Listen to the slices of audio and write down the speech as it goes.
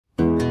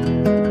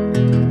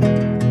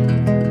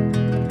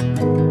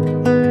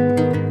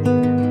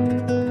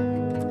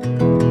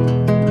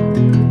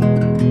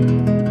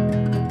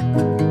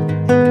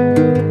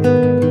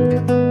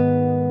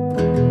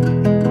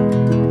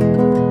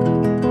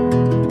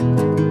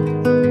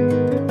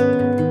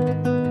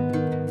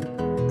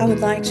would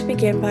like to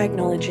begin by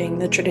acknowledging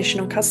the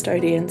traditional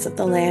custodians of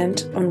the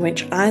land on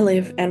which I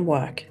live and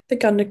work, the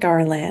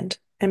Gundungurra land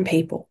and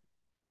people.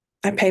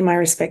 I pay my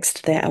respects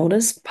to their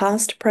elders,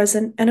 past,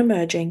 present, and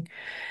emerging,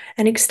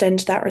 and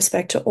extend that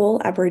respect to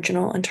all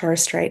Aboriginal and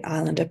Torres Strait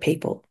Islander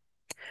people.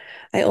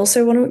 I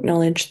also want to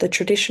acknowledge the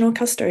traditional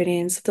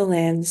custodians of the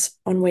lands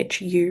on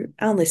which you,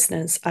 our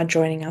listeners, are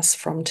joining us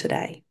from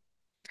today.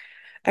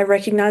 I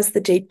recognise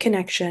the deep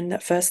connection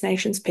that First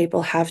Nations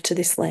people have to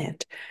this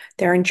land,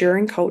 their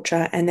enduring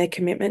culture, and their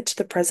commitment to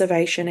the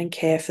preservation and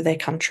care for their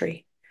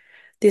country.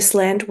 This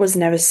land was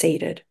never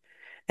ceded,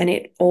 and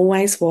it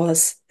always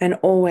was and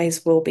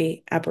always will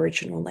be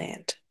Aboriginal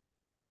land.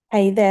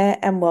 Hey there,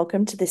 and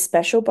welcome to this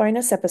special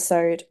bonus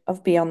episode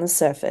of Beyond the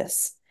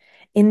Surface.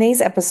 In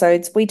these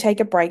episodes, we take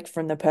a break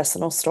from the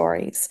personal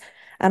stories,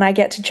 and I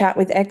get to chat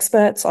with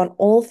experts on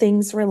all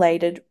things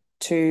related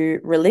to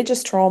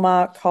religious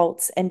trauma,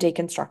 cults, and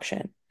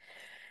deconstruction.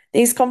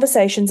 These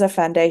conversations are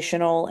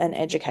foundational and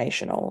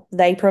educational.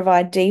 They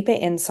provide deeper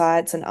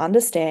insights and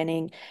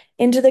understanding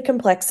into the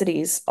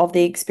complexities of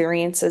the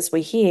experiences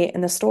we hear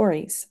in the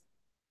stories.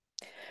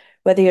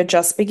 Whether you're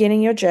just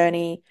beginning your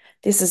journey,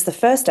 this is the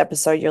first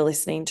episode you're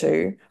listening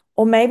to,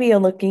 or maybe you're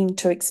looking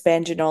to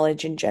expand your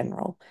knowledge in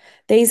general,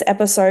 these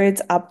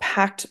episodes are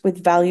packed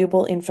with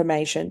valuable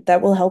information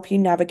that will help you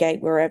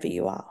navigate wherever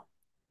you are.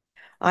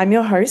 I'm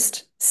your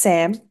host,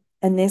 Sam,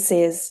 and this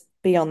is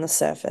Beyond the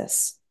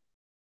Surface.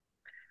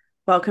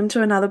 Welcome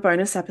to another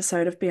bonus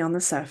episode of Beyond the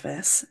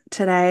Surface.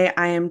 Today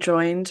I am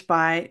joined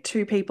by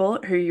two people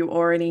who you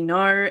already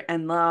know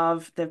and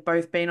love. They've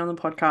both been on the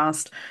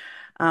podcast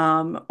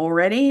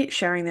already,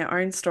 sharing their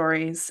own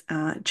stories.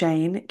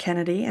 Jane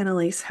Kennedy and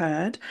Elise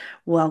Heerd,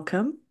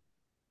 welcome.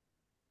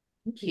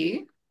 Thank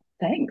you.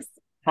 Thanks.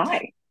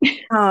 Hi.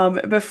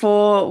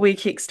 Before we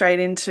kick straight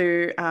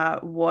into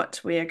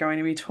what we are going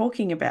to be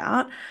talking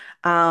about,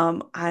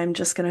 I'm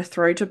just going to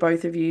throw to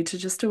both of you to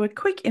just do a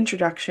quick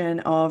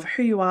introduction of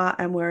who you are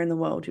and where in the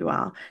world you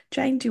are.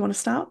 Jane, do you want to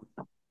start?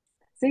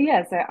 So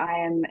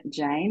I am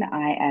Jane.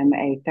 I am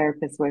a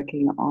therapist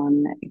working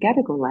on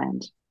Gadigal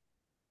land.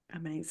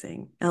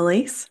 Amazing.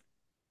 Elise?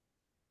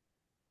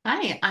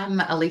 Hi,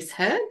 I'm Elise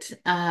Heerd,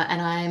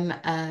 and I'm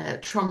a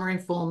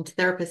trauma-informed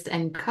therapist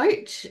and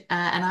coach,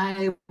 and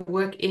I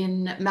work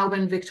in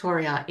Melbourne,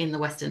 Victoria, in the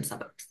western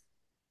suburbs.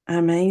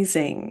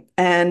 Amazing.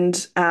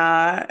 And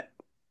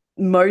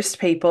most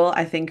people,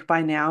 I think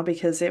by now,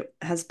 because it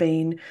has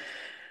been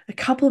a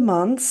couple of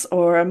months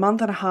or a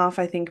month and a half,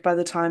 I think, by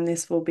the time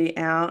this will be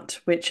out,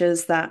 which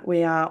is that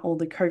we are all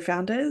the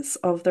co-founders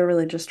of the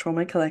Religious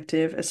Trauma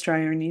Collective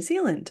Australia and New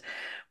Zealand,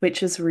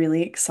 which is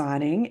really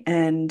exciting.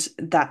 And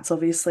that's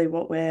obviously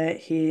what we're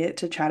here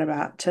to chat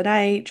about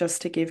today,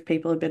 just to give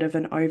people a bit of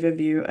an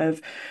overview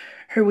of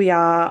who we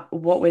are,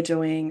 what we're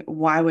doing,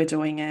 why we're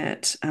doing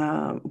it.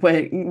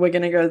 We're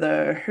going to go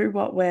the who,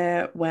 what,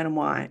 where, when, and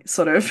why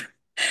sort of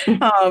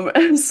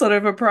sort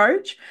of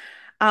approach.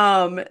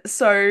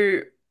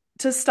 So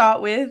to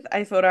start with,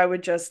 I thought I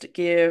would just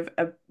give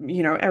a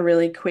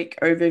really quick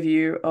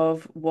overview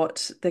of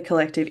what the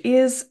collective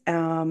is.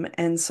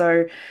 And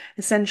so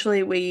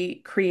essentially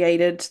we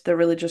created the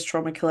Religious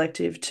Trauma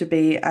Collective to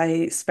be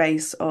a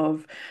space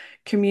of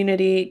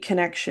community,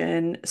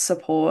 connection,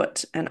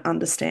 support, and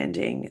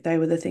understanding. They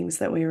were the things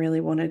that we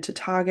really wanted to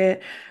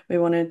target. We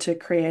wanted to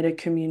create a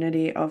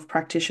community of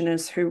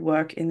practitioners who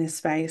work in this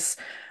space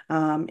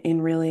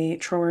in really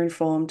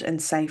trauma-informed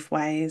and safe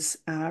ways.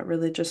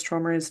 Religious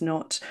trauma is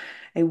not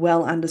a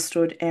well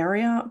understood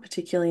area,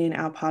 particularly in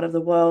our part of the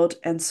world.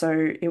 And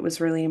so it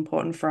was really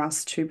important for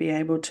us to be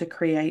able to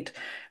create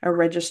a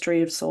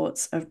registry of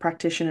sorts of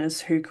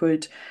practitioners who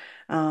could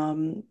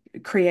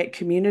create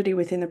community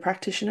within the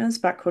practitioners,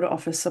 but could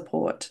offer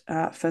support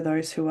for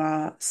those who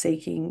are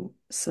seeking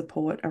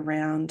support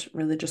around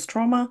religious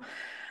trauma,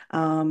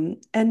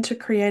 and to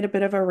create a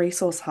bit of a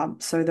resource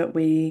hub so that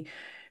we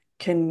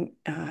can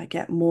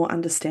get more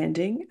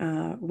understanding.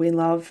 We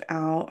love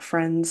our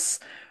friends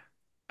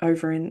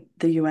over in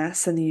the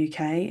US and the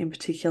UK in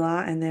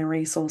particular and their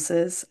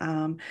resources,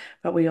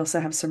 but we also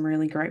have some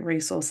really great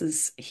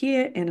resources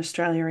here in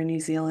Australia and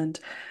New Zealand,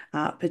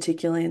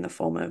 particularly in the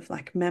form of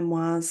like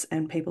memoirs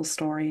and people's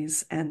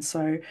stories. And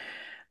so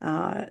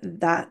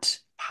that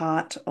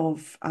part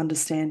of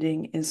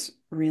understanding is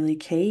really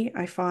key,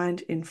 I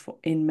find,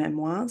 in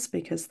memoirs,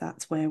 because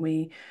that's where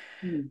we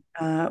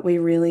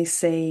really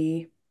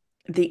see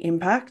the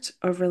impact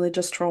of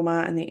religious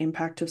trauma and the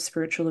impact of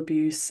spiritual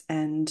abuse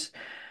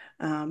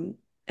um,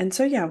 and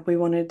so yeah, we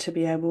wanted to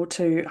be able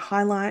to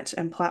highlight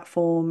and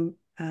platform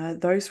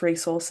those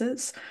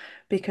resources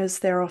because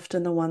they're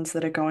often the ones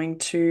that are going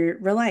to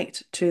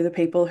relate to the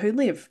people who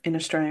live in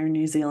Australia and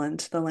New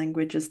Zealand. The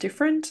language is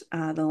different,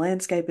 the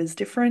landscape is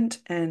different,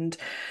 and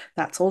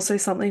that's also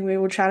something we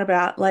will chat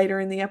about later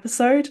in the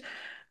episode.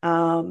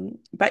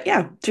 But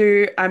yeah,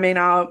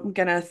 I'm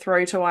gonna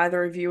throw to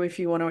either of you if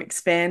you want to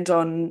expand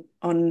on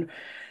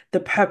the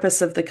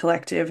purpose of the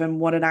collective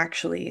and what it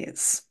actually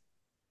is.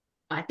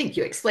 I think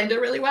you explained it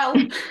really well.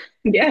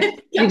 Yeah,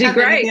 you Don't did have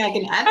anything great. I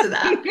can add to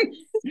that.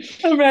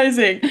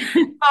 Amazing.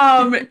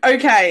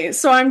 Okay,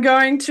 so I'm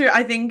going to,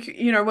 I think,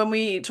 when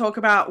we talk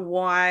about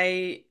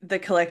why the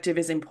collective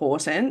is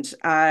important,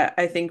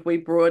 I think we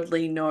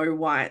broadly know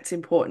why it's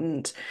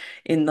important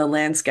in the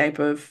landscape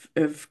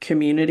of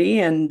community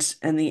and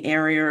the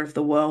area of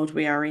the world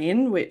we are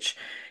in, which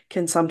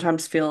can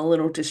sometimes feel a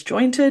little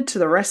disjointed to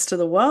the rest of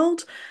the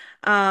world.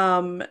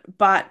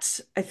 But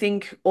I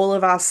think all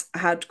of us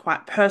had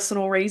quite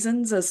personal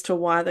reasons as to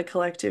why the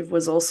collective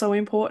was also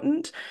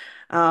important.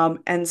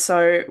 And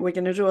so we're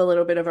going to do a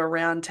little bit of a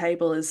round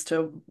table as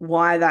to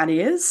why that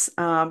is.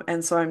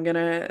 And so I'm going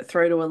to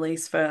throw to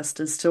Elise first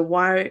as to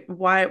why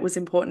it was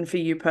important for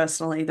you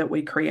personally that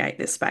we create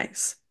this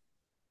space.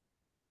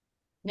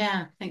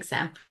 Yeah, thanks,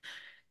 Sam.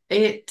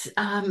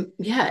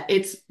 Yeah,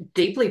 it's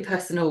deeply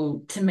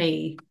personal to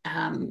me,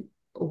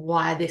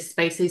 why this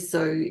space is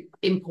so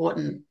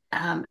important.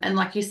 And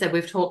like you said,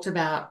 we've talked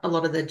about a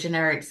lot of the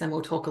generics, and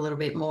we'll talk a little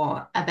bit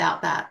more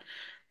about that.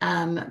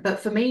 But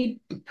for me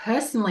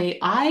personally,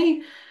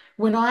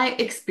 when I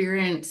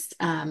experienced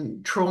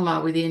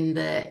trauma within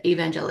the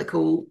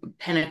evangelical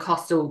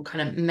Pentecostal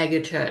kind of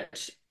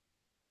megachurch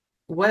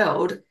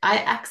world, I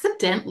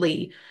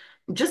accidentally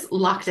just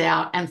lucked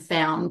out and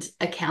found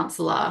a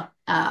counselor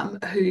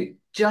who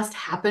just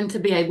happened to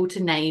be able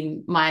to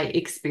name my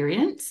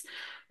experience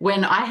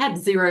when I had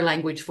zero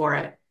language for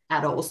it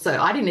at all. So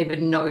I didn't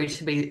even know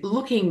to be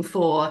looking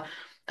for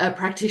a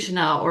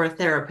practitioner or a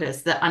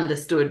therapist that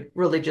understood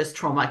religious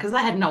trauma, because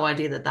I had no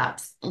idea that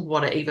that's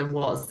what it even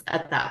was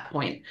at that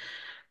point.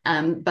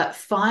 But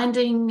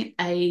finding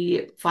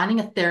a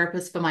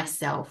therapist for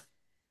myself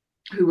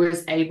who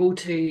was able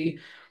to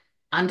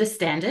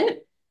understand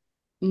it,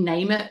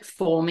 name it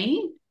for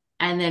me,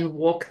 and then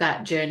walk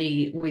that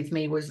journey with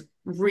me was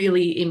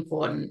really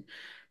important.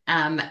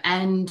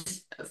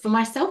 And for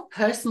myself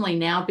personally,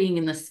 now being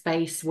in the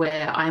space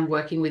where I'm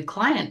working with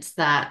clients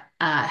that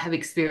have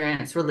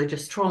experienced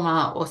religious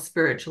trauma or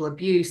spiritual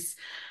abuse,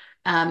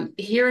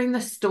 hearing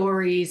the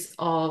stories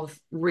of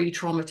re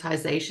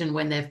traumatization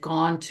when they've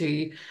gone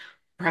to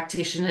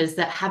practitioners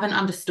that haven't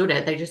understood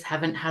it, they just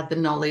haven't had the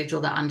knowledge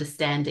or the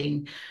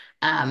understanding,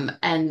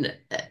 and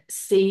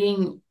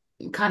seeing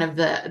kind of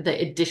the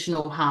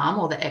additional harm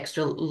or the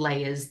extra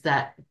layers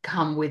that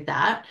come with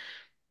that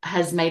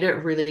has made it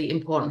really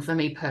important for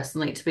me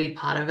personally to be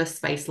part of a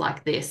space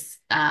like this,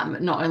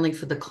 not only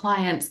for the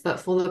clients, but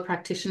for the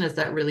practitioners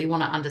that really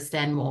want to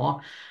understand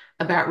more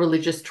about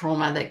religious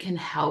trauma, that can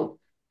help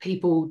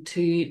people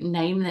to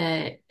name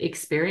their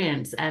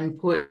experience and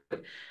put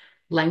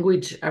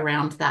language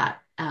around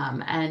that,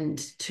 and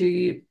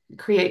to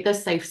create the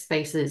safe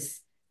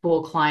spaces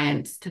for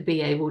clients to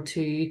be able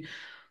to,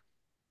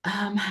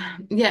 um,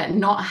 yeah,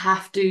 not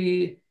have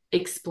to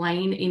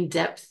explain in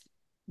depth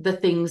the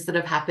things that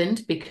have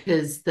happened,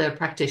 because the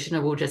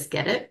practitioner will just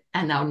get it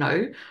and they'll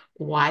know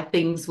why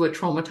things were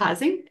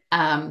traumatizing.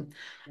 I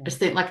just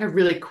think, like, a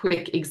really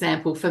quick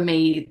example for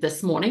me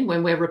this morning,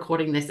 when we're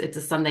recording this, it's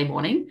a Sunday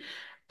morning.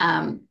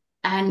 Um,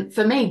 and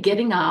for me,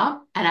 getting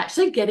up and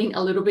actually getting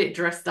a little bit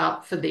dressed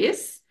up for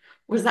this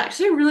was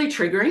actually really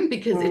triggering,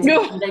 because it's a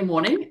Mm. Sunday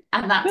morning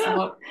and that's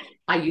what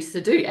I used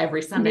to do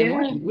every Sunday Yeah.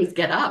 morning, was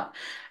get up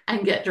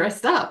and get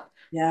dressed up.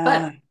 Yeah.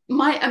 But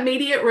my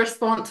immediate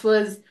response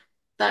was,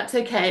 that's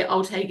okay,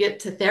 I'll take it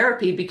to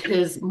therapy,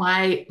 because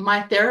my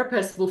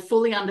therapist will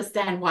fully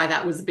understand why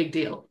that was a big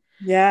deal.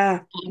 Yeah.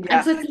 And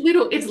Yeah. so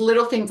it's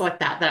little things like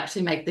that that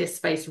actually make this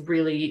space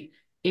really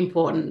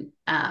important.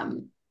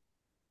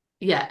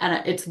 Yeah,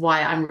 and it's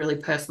why I'm really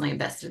personally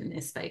invested in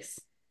this space.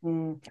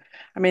 Mm.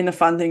 I mean, the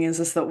fun thing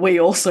is that we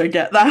also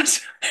get that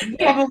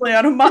Yeah. probably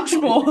on a much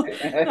more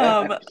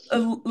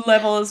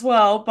level as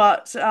well.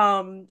 But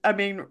I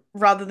mean,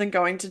 rather than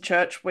going to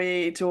church,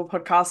 we do a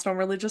podcast on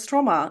religious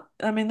trauma.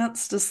 I mean,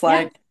 that's just Yeah.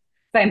 like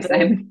Same, the,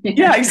 same. Yeah.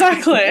 yeah,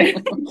 exactly.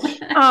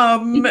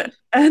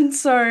 And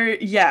so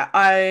yeah,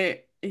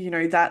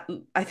 that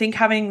I think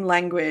having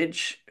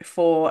language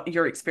for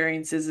your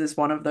experiences is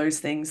one of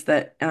those things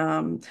that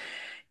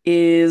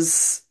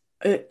is,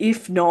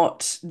 if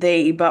not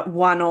the, but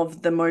one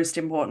of the most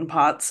important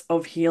parts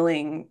of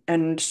healing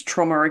and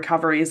trauma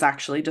recovery is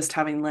actually just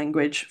having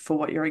language for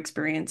what your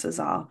experiences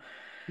are.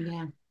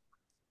 Yeah.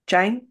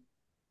 Jane?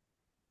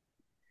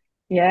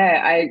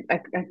 Yeah, I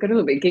got a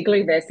little bit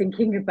giggly there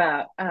thinking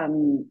about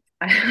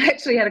I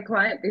actually had a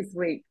client this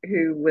week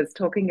who was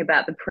talking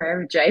about the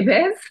prayer of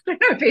Jabez. I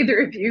don't know if either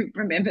of you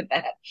remember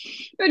that.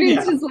 But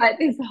it's Yeah. just like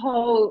this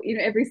whole,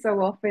 every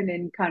so often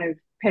in kind of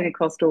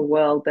Pentecostal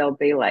world, there'll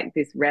be like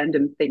this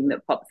random thing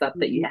that pops up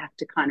that you have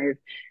to kind of,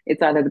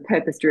 it's either the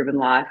purpose driven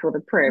life or the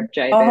prayer of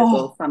Jabez or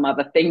Oh, some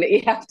other thing that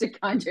you have to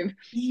kind of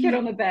get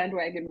on the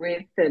bandwagon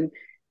with.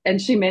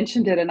 And she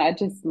mentioned it and I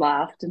just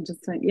laughed and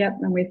just went, yep,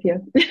 I'm with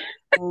you.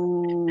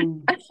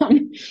 mm,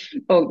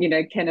 Or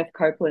Kenneth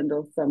Copeland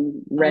or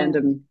some mm,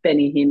 random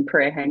Benny Hinn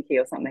prayer hanky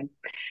or something.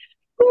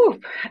 Ooh,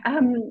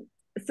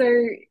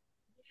 so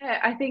yeah,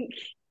 I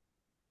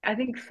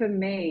think for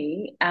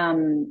me,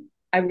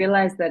 I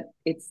realized that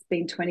it's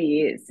been 20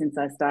 years since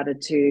I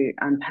started to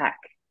unpack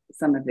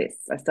some of this.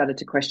 I started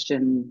to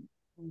question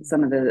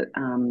some of the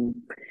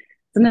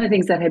some of the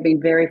things that had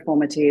been very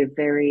formative,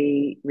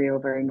 very real,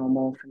 very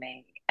normal for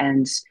me.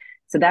 And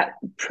so that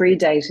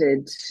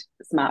predated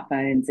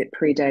smartphones, it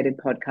predated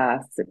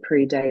podcasts, it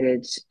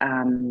predated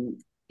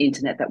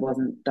internet that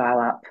wasn't dial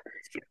up,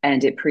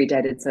 and it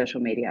predated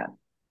social media.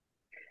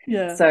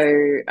 Yeah. So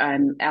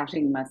I'm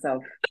outing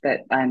myself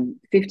that I'm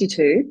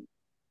 52.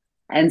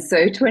 And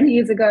so 20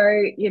 years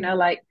ago,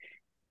 like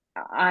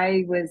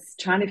I was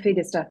trying to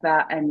figure stuff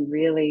out and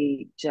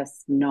really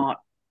just not,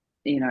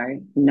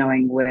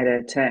 knowing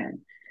where to turn.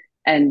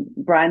 And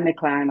Brian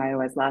McLaren, I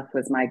always laugh,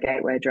 was my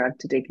gateway drug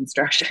to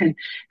deconstruction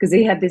because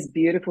he had this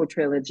beautiful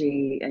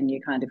trilogy, A New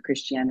Kind of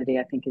Christianity,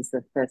 I think is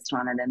the first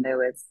one. And then there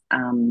was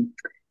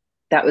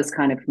that was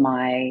kind of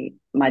my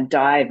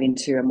dive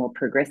into a more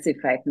progressive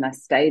faith, and I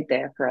stayed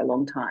there for a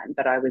long time.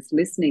 But I was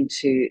listening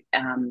to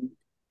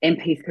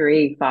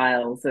MP3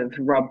 files of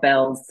Rob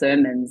Bell's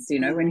sermons,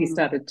 when he Mm.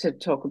 started to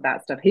talk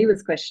about stuff he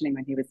was questioning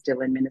when he was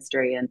still in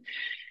ministry.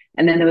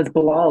 And then there was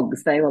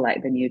blogs. They were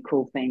like the new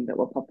cool thing that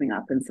were popping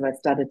up. And so I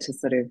started to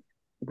sort of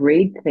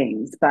read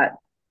things. But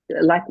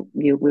like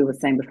we were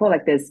saying before,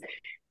 like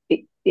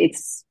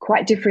it's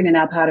quite different in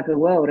our part of the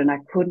world. And I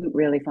couldn't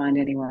really find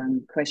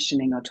anyone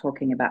questioning or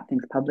talking about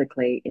things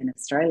publicly in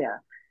Australia.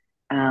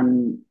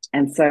 And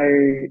so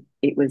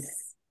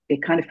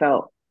it kind of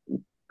felt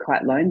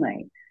quite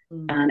lonely.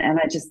 Mm. And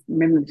I just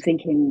remember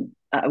thinking,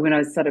 when I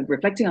was sort of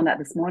reflecting on that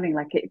this morning,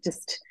 like it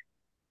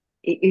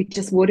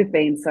just would have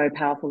been so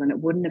powerful, and it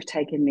wouldn't have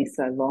taken me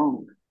so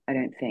long, I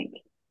don't think,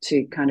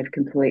 to kind of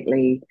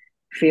completely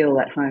feel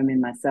at home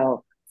in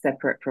myself,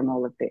 separate from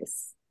all of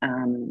this.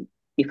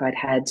 If I'd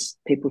had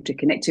people to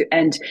connect to,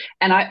 and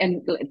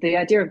the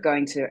idea of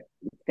going to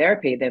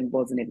therapy then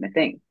wasn't even a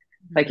thing.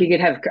 Like you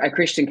could have a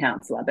Christian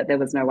counselor, but there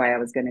was no way I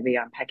was going to be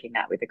unpacking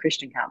that with a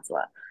Christian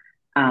counselor,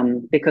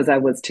 because I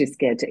was too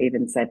scared to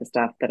even say the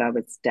stuff that I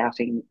was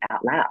doubting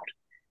out loud.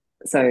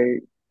 So,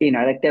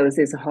 like there was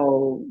this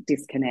whole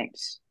disconnect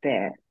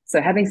there.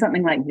 So having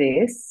something like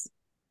this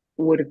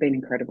would have been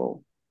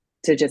incredible,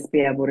 to just be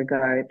able to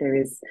go, there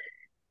is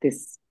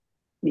this,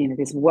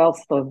 this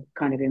wealth of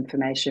kind of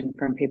information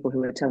from people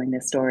who are telling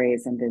their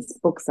stories, and there's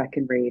books I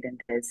can read,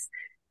 and there's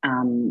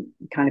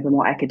kind of a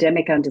more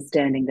academic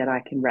understanding that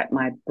I can wrap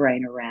my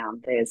brain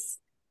around.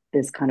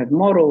 There's kind of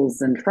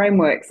models and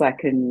frameworks I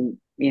can,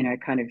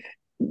 kind of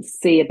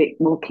see a bit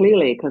more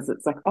clearly, because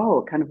it's like, oh,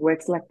 it kind of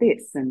works like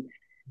this.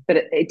 But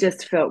it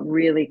just felt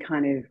really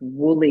kind of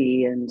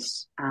woolly and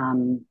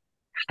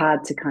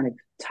hard to kind of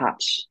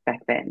touch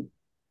back then.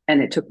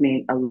 And it took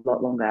me a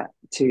lot longer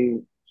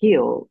to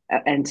heal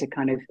and to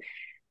kind of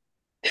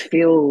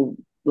feel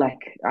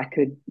like I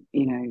could,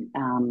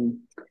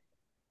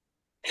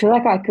 feel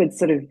like I could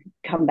sort of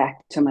come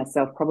back to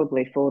myself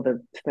probably for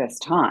the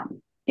first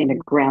time in a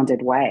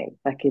grounded way.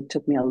 Like it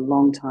took me a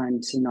long time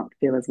to not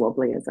feel as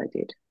wobbly as I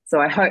did. So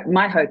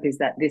my hope is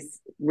that this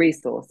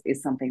resource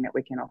is something that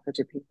we can offer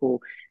to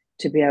people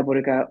to be able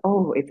to go,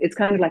 oh, it's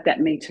kind of like that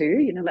Me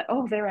Too, like,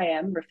 oh, there I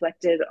am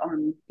reflected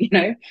on,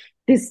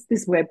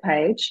 this web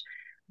page.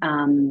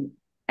 And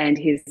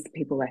here's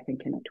people I can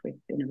connect with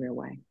in a real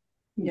way.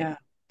 Yeah.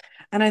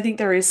 And I think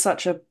there is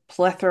such a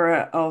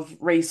plethora of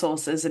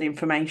resources and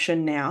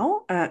information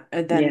now Yeah.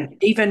 than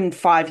even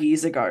 5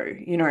 years ago,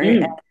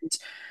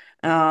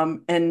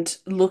 Mm. and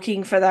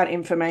looking for that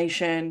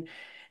information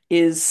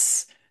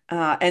is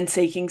and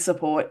seeking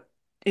support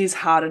is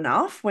hard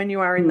enough when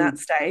you are in that Mm.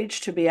 stage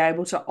to be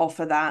able to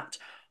offer that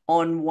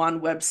on one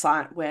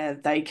website where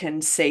they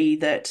can see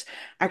that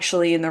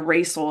actually in the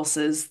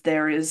resources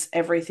there is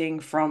everything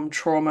from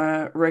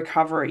trauma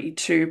recovery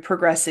to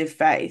progressive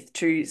faith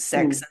to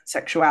sex Mm. and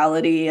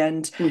sexuality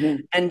Mm-hmm.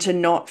 and to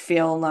not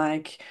feel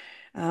like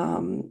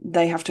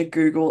they have to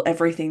Google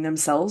everything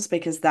themselves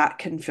because that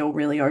can feel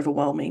really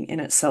overwhelming in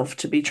itself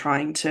to be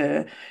trying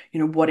to,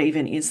 what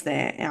even is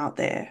there out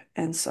there.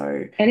 And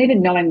so, And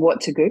even knowing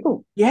what to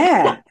Google.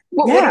 yeah, yeah,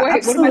 What are my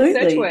search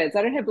absolutely. words?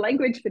 I don't have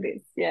language for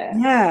this. Yeah.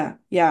 Yeah,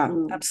 yeah,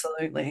 Mm.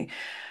 absolutely.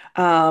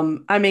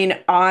 I mean,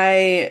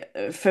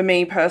 for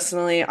me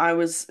personally, I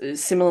was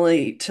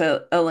similarly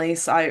to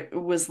Elise. I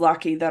was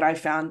lucky that I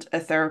found a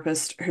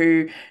therapist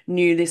who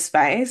knew this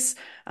space.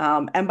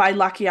 And by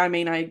lucky, I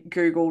mean I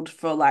Googled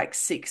for like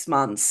 6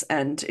 months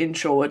and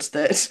ensured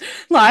that,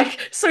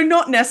 so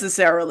not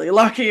necessarily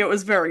lucky. It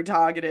was very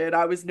targeted.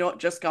 I was not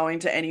just going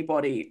to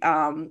anybody.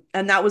 And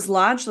that was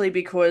largely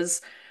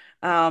because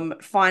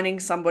finding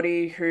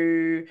somebody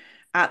who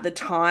at the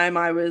time,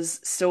 I was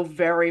still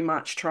very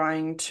much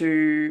trying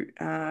to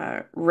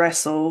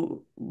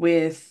wrestle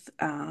with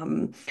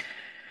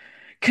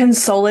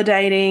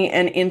consolidating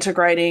and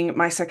integrating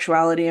my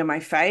sexuality and my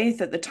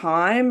faith at the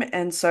time.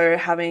 And so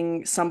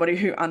having somebody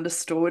who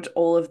understood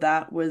all of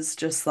that was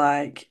just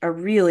like a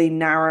really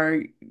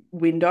narrow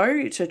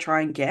window to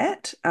try and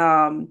get.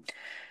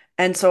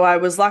 And so I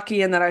was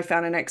lucky in that I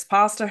found an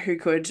ex-pastor who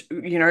could,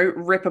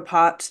 rip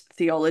apart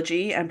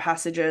theology and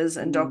passages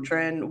and Mm.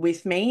 doctrine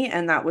with me,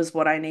 and that was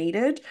what I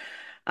needed.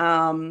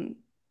 Um,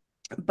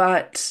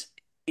 but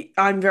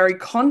I'm very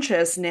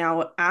conscious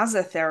now as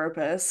a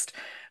therapist,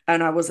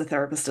 and I was a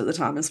therapist at the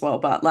time as well,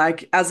 but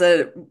like as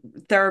a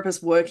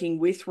therapist working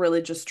with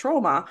religious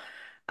trauma,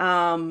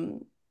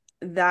 um,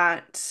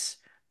 that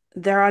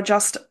there are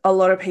just a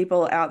lot of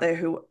people out there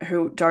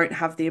who don't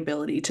have the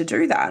ability to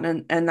do that,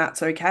 and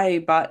that's okay.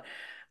 But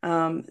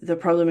the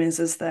problem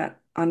is that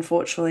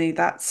unfortunately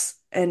that's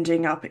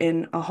ending up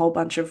in a whole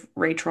bunch of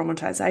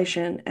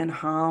re-traumatization and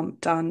harm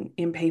done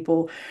in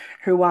people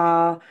who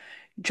are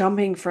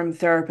jumping from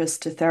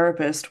therapist to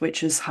therapist,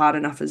 which is hard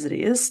enough as it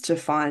is to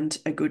find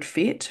a good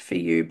fit for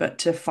you, but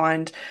to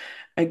find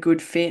a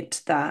good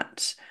fit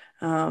that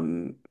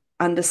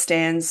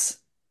understands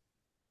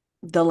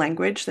the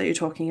language that you're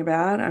talking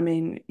about. I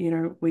mean,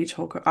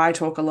 I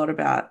talk a lot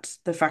about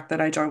the fact that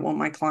I don't want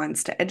my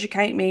clients to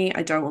educate me.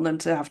 I don't want them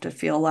to have to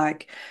feel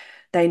like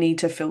they need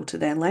to filter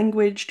their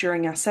language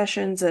during our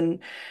sessions. And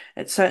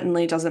it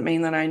certainly doesn't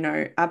mean that I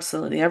know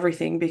absolutely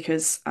everything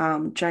because,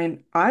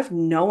 Jane, I've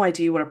no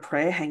idea what a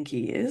prayer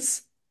hanky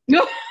is.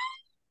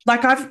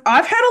 Like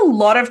I've heard a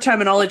lot of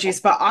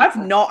terminologies, but I've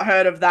not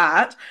heard of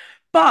that.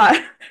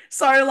 But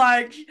so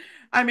like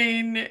I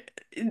mean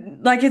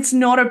like it's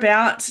not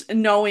about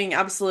knowing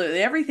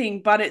absolutely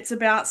everything, but it's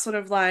about sort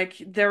of like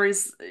there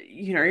is,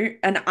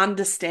 an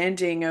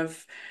understanding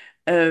of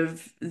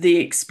the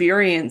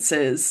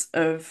experiences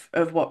of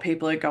what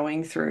people are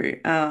going through.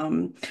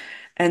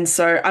 And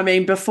so I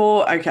mean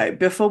before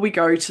we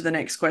go to the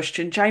next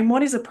question, Jane,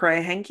 what is a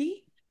prayer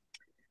hanky?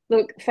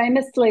 Look,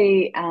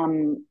 famously,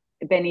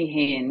 Benny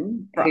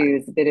Hinn, Right.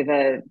 who's a bit of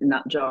a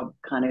nut job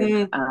kind of,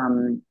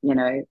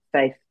 Mm.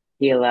 faith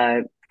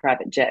healer,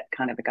 private jet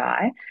kind of a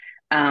guy.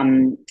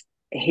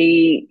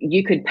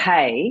 You could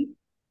pay,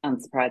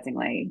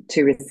 unsurprisingly,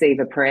 to receive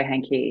a prayer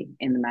hanky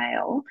in the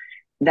mail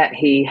that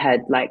he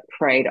had like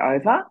prayed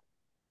over.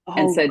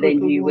 And Oh, so good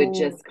then you would Lord.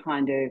 just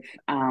kind of,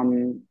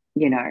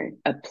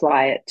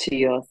 apply it to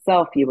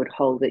yourself. You would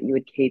hold it, you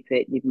would keep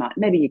it,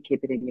 maybe you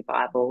keep it in your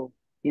Bible,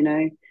 you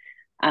know.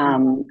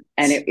 And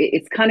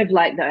it's kind of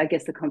like I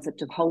guess the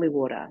concept of holy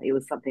water. It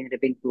was something that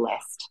had been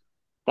blessed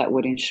that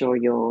would ensure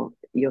your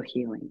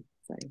healing.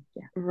 So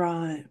yeah.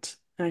 Right.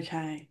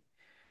 Okay.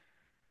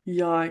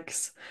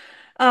 Yikes.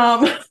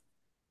 Um,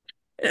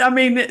 I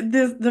mean,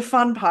 the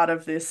fun part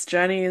of this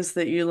journey is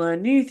that you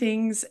learn new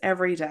things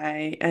every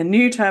day and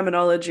new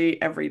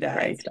terminology every Great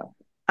day. stuff.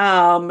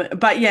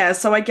 But yeah,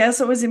 so I guess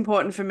it was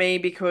important for me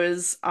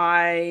because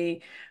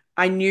I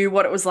knew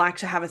what it was like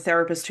to have a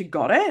therapist who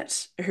got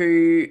it,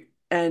 who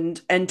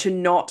and to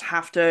not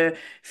have to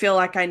feel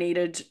like I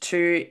needed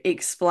to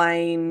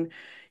explain,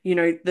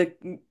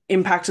 the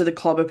impact of the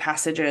clobber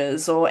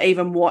passages or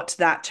even what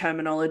that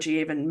terminology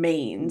even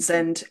means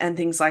and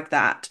things like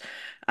that.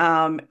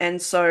 And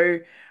so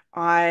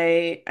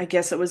I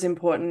guess it was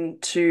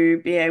important to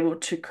be able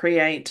to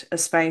create a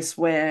space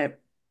where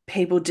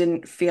people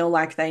didn't feel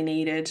like they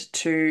needed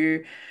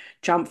to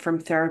jump from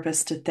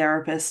therapist to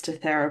therapist to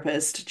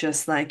therapist,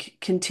 just like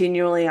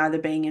continually either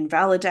being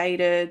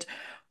invalidated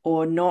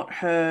or not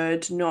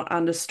heard, not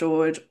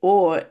understood,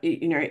 or,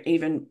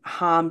 even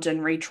harmed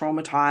and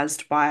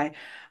re-traumatized by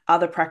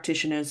other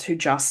practitioners who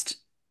just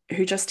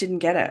didn't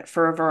get it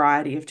for a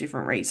variety of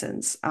different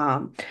reasons.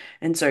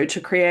 And so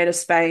to create a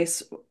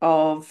space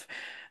of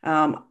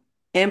um,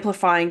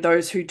 amplifying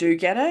those who do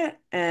get it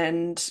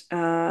and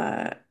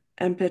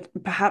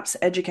perhaps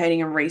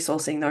educating and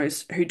resourcing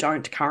those who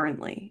don't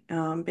currently,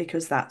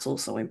 because that's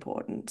also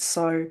important.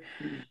 So,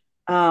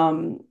 Mm.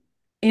 um,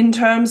 in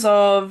terms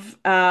of,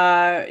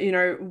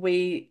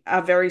 we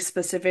are very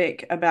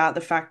specific about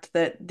the fact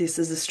that this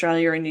is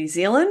Australia and New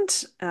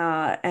Zealand,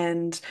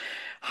 and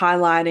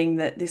highlighting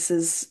that this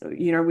is,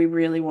 we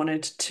really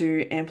wanted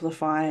to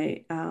amplify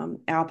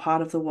our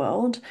part of the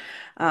world.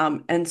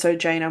 And so,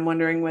 Jane, I'm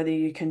wondering whether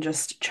you can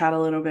just chat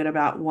a little bit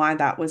about why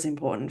that was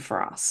important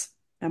for us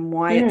and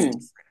why it's.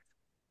 Mm.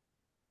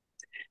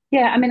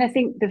 Yeah, I mean, I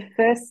think the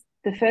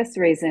first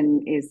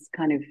reason is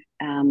kind of,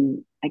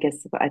 I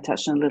guess what I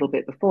touched on a little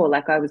bit before.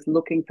 Like I was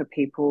looking for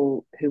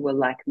people who were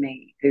like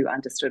me, who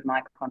understood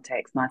my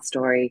context, my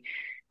story,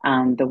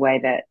 the way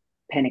that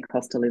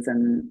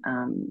Pentecostalism,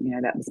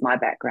 that was my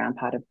background,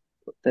 part of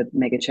the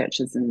mega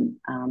churches and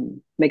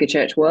mega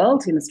church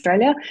world in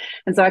Australia.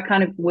 And so I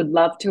kind of would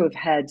love to have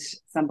had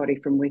somebody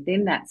from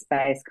within that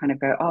space kind of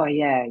go, oh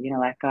yeah,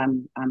 like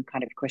I'm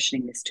kind of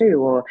questioning this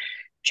too, or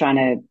trying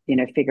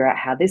to figure out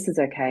how this is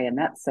okay and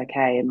that's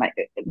okay. And like,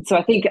 so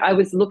I think I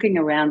was looking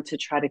around to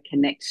try to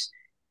connect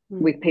Mm.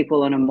 with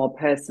people on a more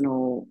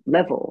personal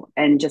level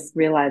and just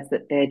realize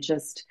that there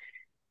just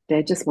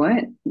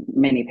weren't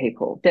many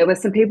people. There were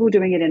some people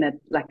doing it in a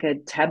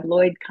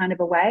tabloid kind of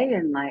a way,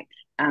 and like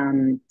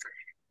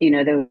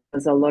there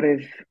was a lot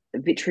of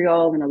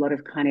vitriol and a lot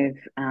of kind of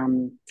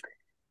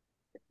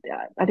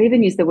I'd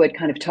even use the word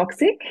kind of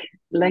toxic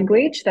Mm.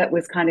 language that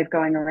was kind of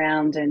going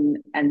around, and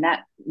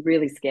that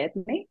really scared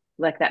me.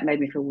 Like that made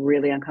me feel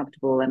really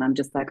uncomfortable, and I'm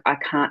just like, I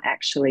can't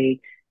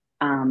actually,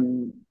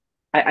 um,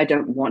 I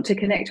don't want to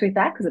connect with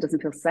that because it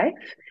doesn't feel safe.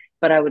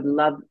 But I would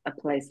love a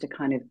place to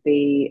kind of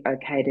be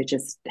okay to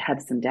just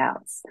have some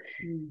doubts.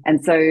 Mm.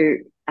 And so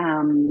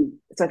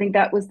so I think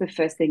that was the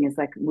first thing is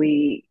like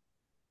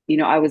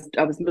I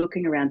was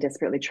looking around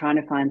desperately trying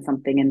to find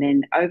something. And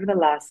then over the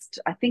last,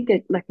 I think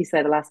that, like you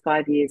say, the last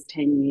 5 years,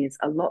 10 years,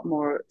 a lot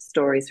more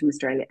stories from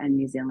Australia and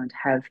New Zealand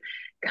have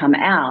come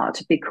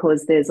out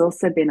because there's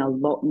also been a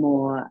lot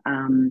more.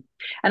 And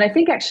I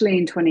think actually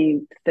in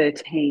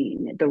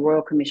 2013, the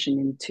Royal Commission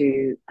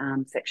into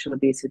Sexual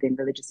Abuse within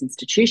religious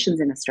institutions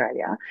in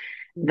Australia,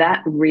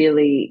 that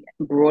really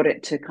brought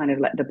it to kind of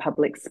like the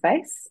public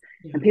space.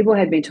 Yeah. And people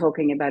had been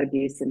talking about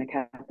abuse in the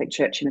Catholic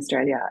Church in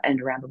Australia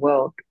and around the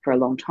world for a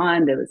long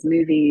time. There was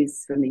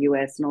movies from the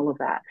US and all of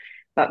that.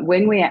 But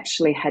when we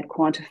actually had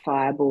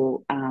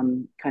quantifiable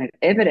kind of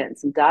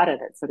evidence and data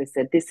that sort of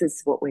said, this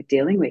is what we're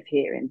dealing with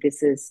here, and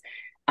this is,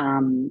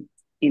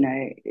 you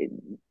know,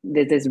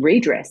 there's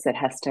redress that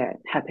has to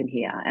happen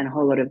here, and a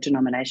whole lot of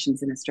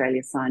denominations in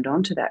Australia signed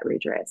on to that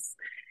redress.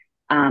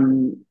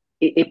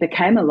 It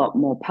became a lot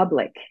more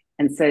public.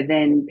 And so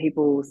then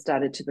people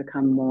started to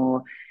become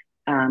more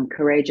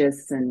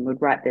courageous and would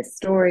write their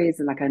stories.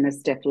 And like I know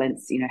Steph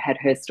Lentz, had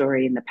her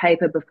story in the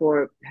paper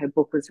before her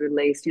book was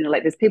released.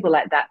 Like there's people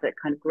like that that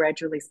kind of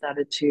gradually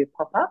started to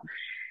pop up.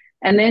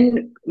 And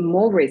then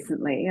more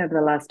recently, over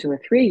the last 2 or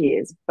 3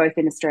 years, both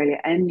in Australia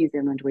and New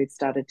Zealand, we've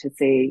started to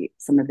see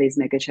some of these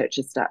mega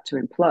churches start to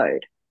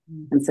implode.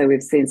 And so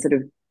we've seen sort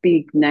of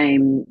big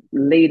name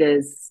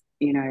leaders,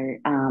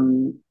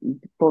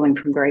 falling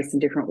from grace in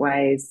different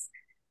ways,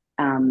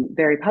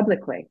 very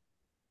publicly.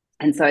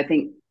 And so I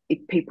think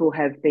people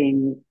have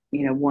been,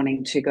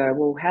 wanting to go,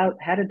 well,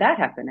 how did that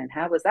happen, and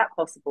how was that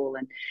possible?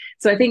 And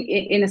so I think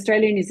in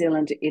Australia and New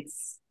Zealand,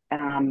 it's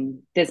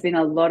there's been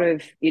a lot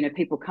of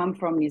people come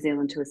from New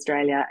Zealand to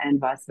Australia and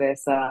vice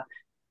versa.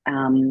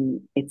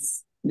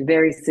 It's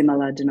very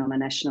similar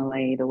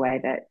denominationally, the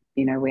way that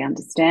we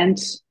understand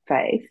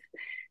faith,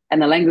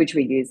 and the language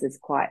we use is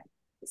quite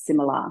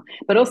similar.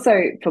 But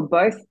also for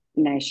both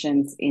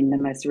nations, in the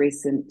most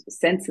recent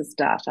census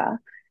data,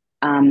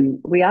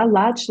 we are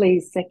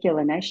largely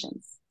secular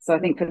nations. So I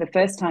think for the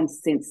first time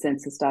since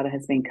census data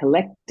has been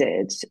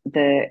collected,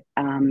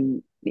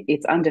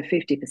 it's under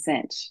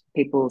 50%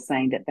 people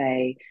saying that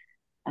they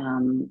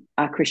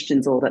are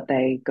Christians or that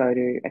they go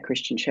to a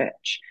Christian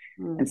church.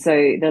 And so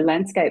the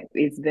landscape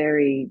is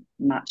very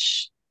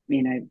much,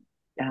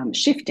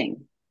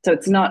 shifting. So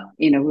it's not,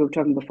 we were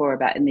talking before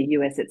about in the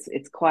US,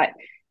 it's quite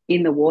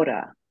in the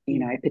water,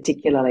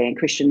 particularly, and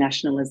Christian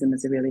nationalism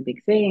is a really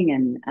big thing.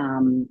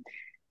 And,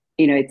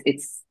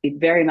 it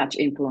very much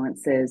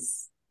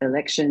influences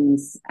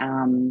elections.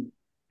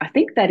 I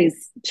think that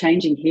is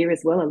changing here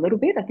as well a little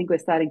bit. I think we're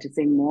starting to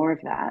see more of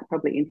that,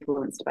 probably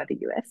influenced by the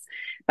US,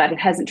 but it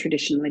hasn't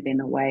traditionally been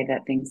the way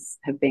that things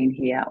have been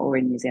here or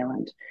in New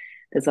Zealand.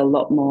 There's a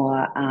lot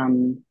more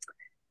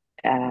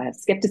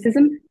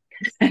skepticism,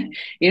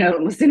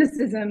 more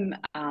cynicism.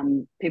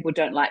 People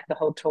don't like the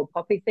whole tall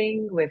poppy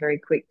thing. We're very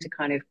quick to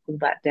kind of pull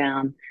that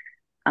down.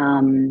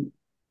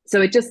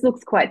 So it just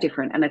looks quite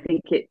different. And I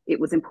think it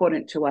was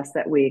important to us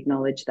that we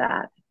acknowledge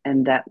that,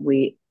 and that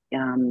we,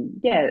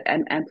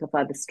 and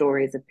amplify the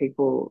stories of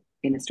people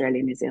in Australia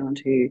and New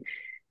Zealand who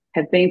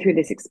have been through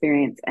this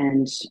experience,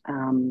 and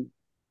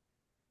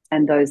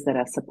those that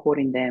are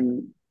supporting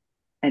them,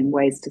 and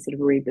ways to sort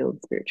of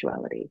rebuild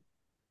spirituality.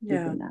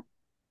 Yeah. That.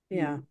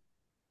 Yeah.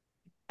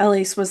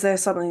 Elise, was there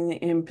something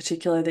in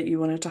particular that you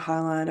wanted to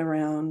highlight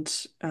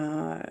around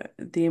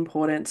the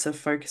importance of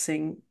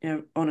focusing,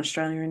 on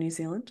Australia and New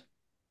Zealand?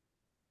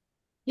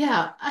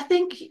 Yeah, I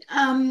think,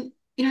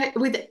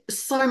 with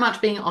so much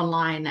being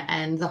online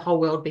and the whole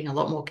world being a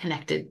lot more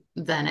connected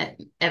than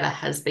it ever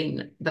has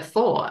been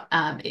before,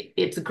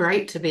 it's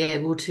great to be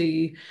able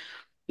to,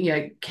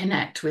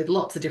 connect with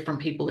lots of different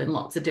people in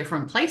lots of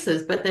different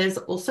places. But there's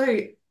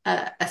also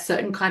a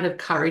certain kind of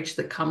courage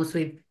that comes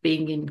with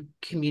being in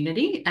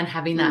community and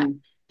having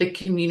the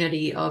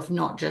community of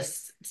not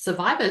just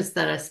survivors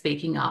that are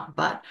speaking up,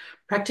 but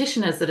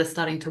practitioners that are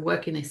starting to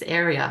work in this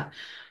area.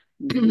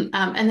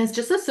 And there's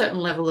just a certain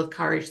level of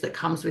courage that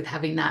comes with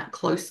having that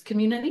close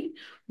community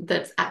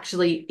that's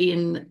actually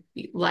in,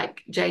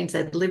 like Jane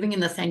said, living in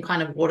the same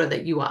kind of water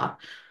that you are,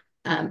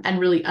 and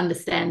really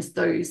understands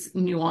those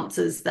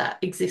nuances that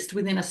exist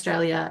within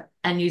Australia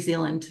and New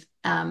Zealand.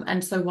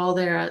 And so while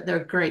there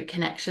are great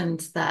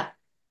connections that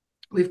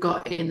we've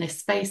got in this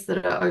space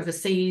that are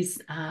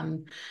overseas,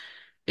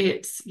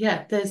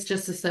 there's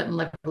just a certain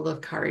level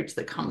of courage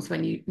that comes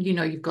when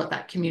you've got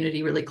that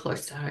community really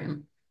close to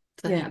home.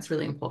 So I think that's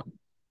really important.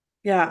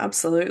 Yeah,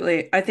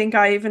 absolutely. I think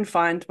I even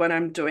find when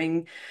I'm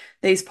doing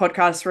these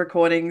podcast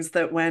recordings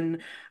that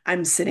when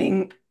I'm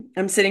sitting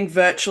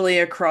virtually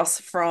across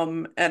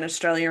from an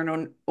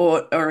Australian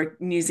or a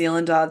New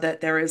Zealander,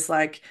 that there is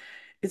like,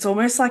 it's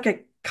almost like a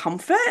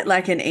comfort,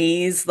 like an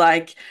ease,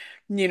 like,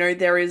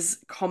 there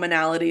is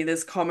commonality,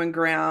 there's common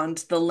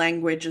ground, the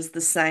language is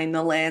the same,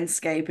 the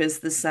landscape is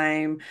the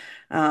same.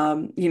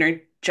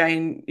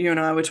 Jane, you and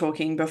I were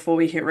talking before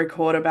we hit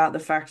record about the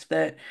fact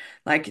that,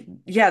 like,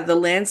 yeah, the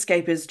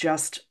landscape is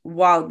just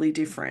wildly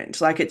different.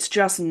 Like, it's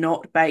just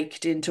not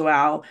baked into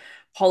our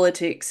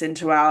politics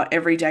into our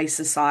everyday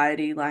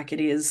society like it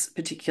is,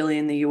 particularly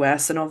in the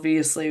US. And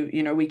obviously,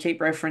 we keep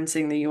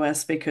referencing the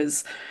US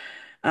because,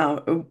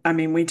 I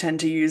mean, we tend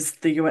to use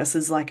the US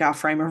as like our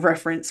frame of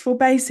reference for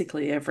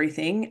basically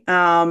everything.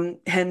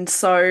 And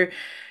so,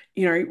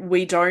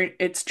 we don't,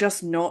 it's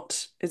just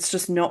not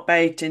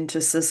baked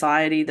into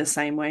society the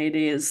same way it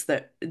is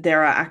that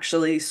there are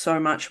actually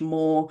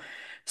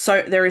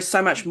there is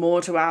so much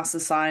more to our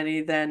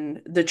society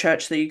than the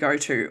church that you go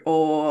to,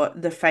 or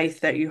the faith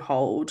that you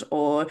hold,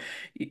 or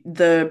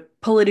the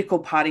political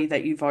party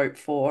that you vote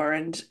for,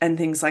 and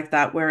things like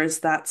that. Whereas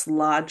that's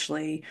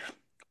largely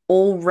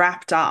all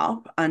wrapped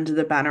up under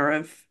the banner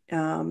of,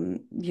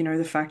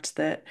 the fact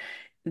that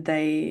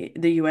the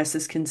US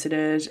is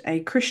considered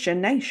a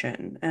Christian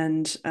nation,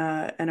 in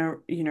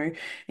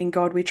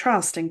God we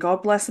trust, and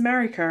God bless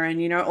America,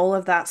 and all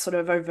of that sort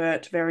of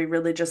overt, very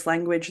religious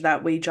language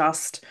that we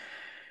just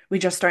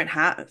don't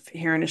have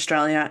here in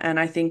Australia. And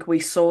I think um, we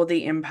saw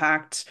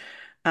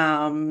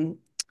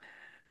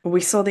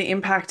the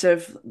impact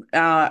of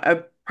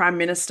a prime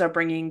minister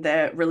bringing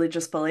their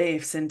religious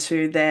beliefs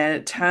into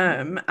their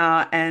term,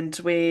 and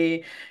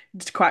we,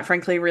 quite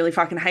frankly, really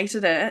fucking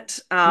hated it.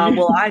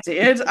 Well, I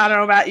did. I don't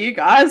know about you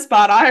guys,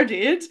 but I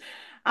did.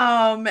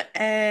 And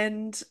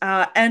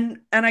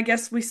I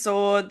guess we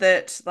saw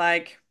that,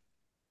 like,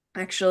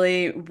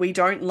 actually we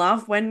don't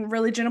love when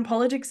religion and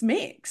politics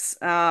mix,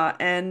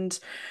 and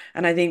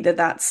I think that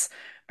that's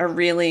a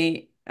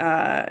really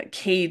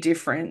key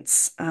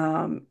difference,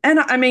 and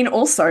I mean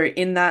also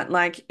in that,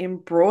 like, in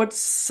broad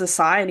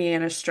society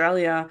in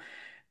Australia,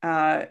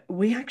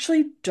 we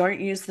actually don't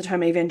use the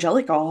term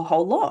evangelical a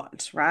whole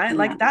lot, right? Yeah,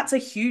 Like, that's a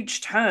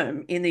huge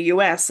term in the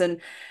US,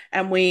 and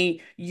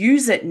we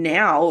use it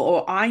now,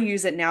 or I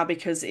use it now,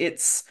 because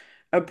it's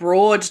a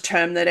broad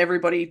term that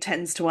everybody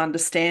tends to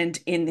understand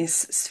in this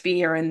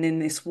sphere and in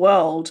this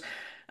world.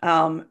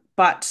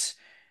 But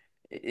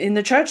in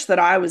the church that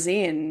I was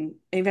in,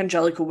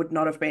 evangelical would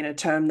not have been a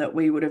term that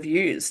we would have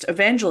used.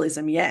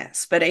 Evangelism,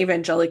 yes, but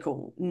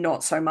evangelical,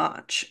 not so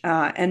much.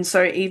 And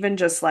so even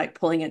just like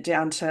pulling it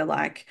down to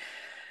like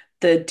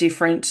the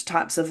different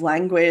types of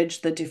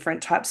language, the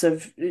different types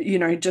of,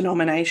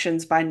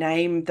 denominations by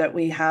name that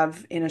we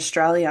have in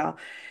Australia,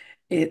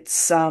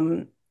 it's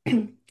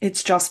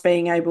it's just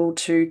being able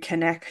to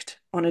connect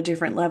on a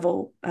different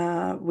level,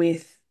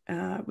 with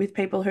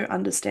people who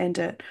understand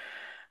it.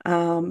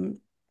 Um,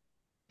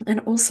 and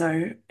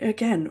also,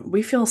 again,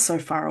 we feel so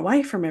far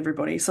away from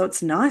everybody, so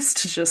it's nice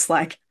to just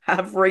like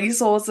have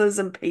resources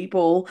and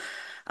people,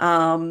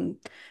 um,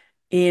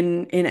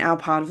 in our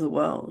part of the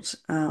world.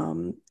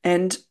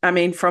 And I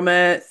mean, from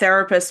a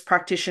therapist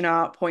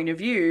practitioner point of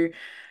view,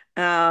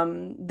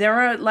 there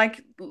are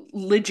like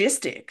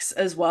logistics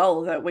as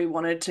well that we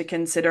wanted to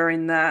consider,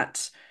 in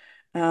that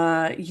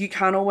you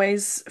can't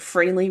always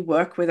freely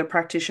work with a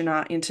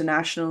practitioner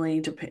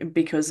internationally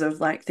because of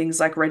like things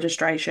like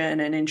registration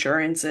and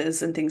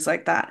insurances and things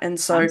like that. And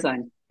time so,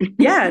 zone.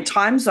 yeah,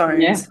 time Yeah.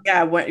 zones.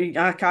 Yeah,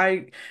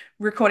 like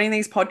recording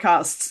these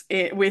podcasts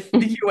with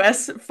the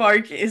US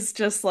folk is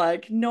just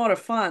like not a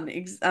fun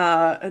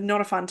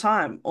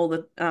time all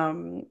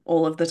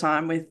of the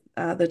time, with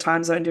the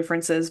time zone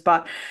differences.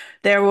 But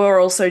there were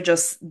also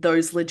just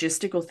those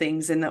logistical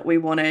things, in that we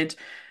wanted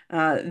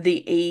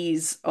the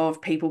ease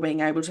of people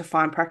being able to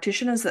find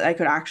practitioners that they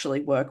could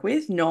actually work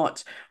with,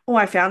 not, oh,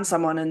 I found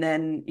someone, and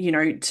then,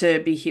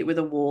 to be hit with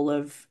a wall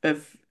of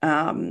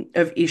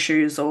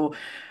issues,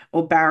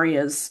 or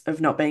barriers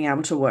of not being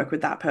able to work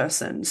with that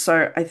person.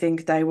 So I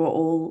think they were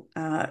all,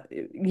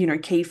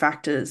 key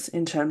factors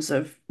in terms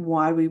of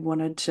why we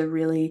wanted to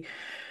really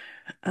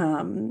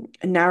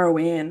narrow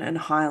in and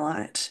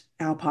highlight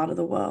our part of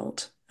the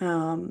world.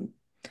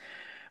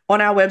 On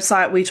our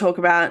website, we talk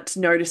about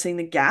noticing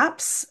the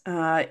gaps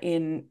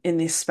in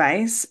this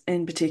space,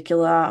 in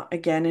particular,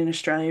 again, in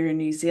Australia and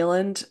New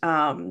Zealand.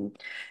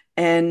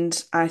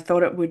 And I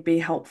thought it would be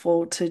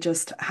helpful to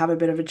just have a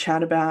bit of a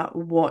chat about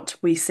what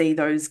we see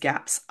those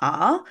gaps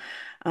are.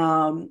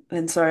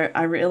 And so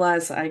I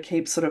realize I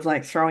keep sort of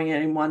like throwing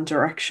it in one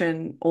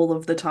direction all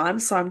of the time.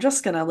 So I'm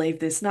just going to leave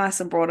this nice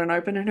and broad and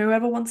open, and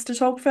whoever wants to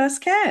talk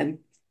first can.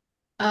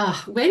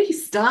 Where do you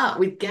start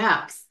with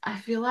gaps? I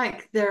feel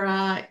like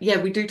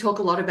yeah, we do talk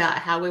a lot about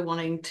how we're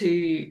wanting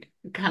to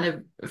kind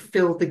of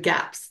fill the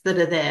gaps that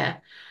are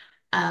there.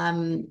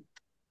 Um,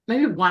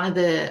 Maybe one of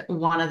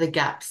the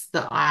gaps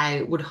that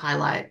I would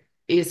highlight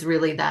is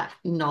really that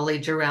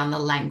knowledge around the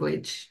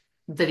language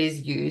that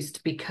is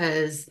used,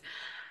 because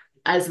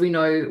as we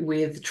know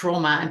with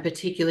trauma, and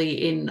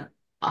particularly in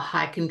a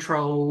high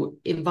control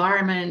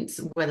environment,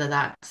 whether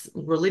that's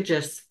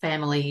religious,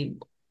 family,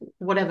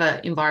 whatever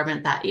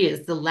environment that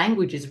is, the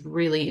language is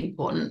really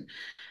important.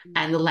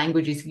 And the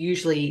language is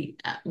usually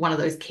one of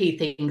those key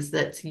things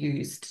that's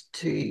used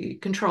to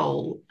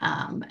control.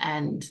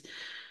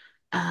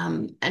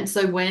 And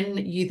so when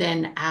you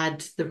then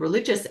add the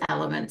religious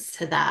elements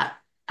to that,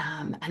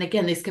 and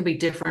again, this can be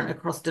different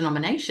across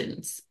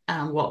denominations,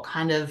 what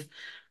kind of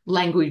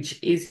language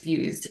is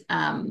used.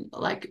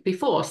 Like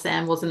before,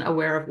 Sam wasn't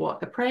aware of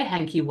what a prayer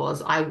hanky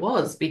was. I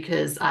was,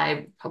 because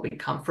I probably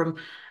come from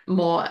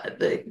more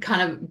the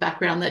kind of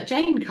background that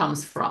Jane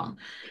comes from.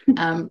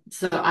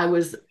 So I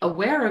was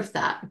aware of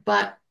that.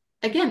 But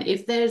again,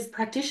 if there's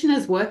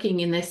practitioners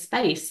working in this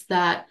space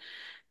that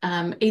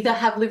either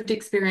have lived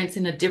experience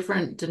in a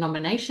different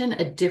denomination,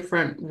 a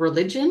different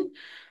religion,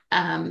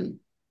 um,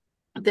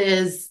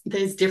 there's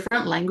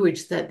different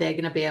language that they're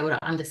going to be able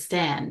to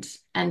understand.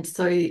 And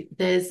so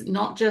there's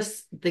not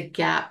just the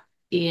gap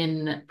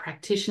in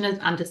practitioners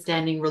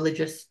understanding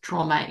religious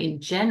trauma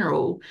in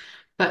general,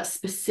 but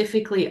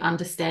specifically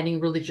understanding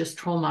religious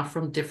trauma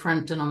from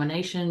different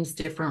denominations,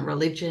 different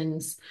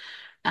religions.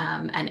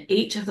 And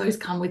each of those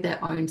come with their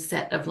own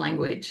set of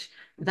language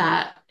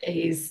that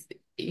is,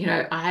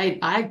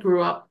 I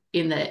grew up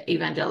in the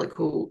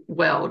evangelical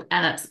world.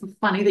 And it's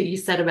funny that you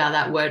said about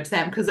that word,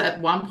 Sam, because at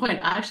one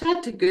point I actually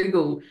had to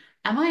Google,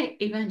 am I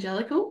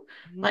evangelical?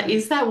 Like, Mm.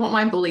 is that what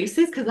my beliefs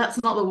is? Because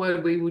that's not the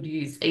word we would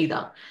use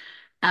either.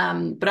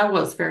 But I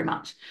was very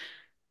much.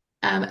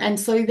 And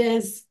so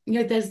there's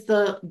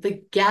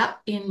the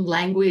gap in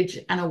language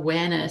and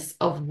awareness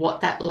of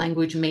what that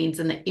language means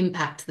and the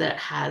impact that it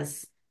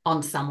has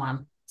on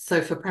someone.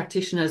 So for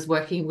practitioners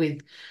working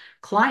with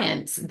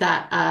clients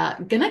that are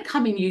going to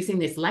come in using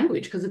this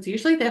language, because it's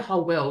usually their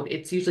whole world,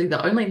 it's usually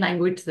the only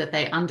language that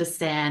they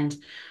understand.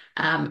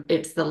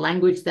 It's the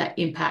language that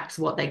impacts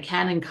what they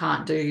can and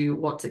can't do,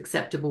 what's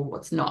acceptable,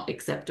 what's not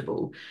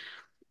acceptable.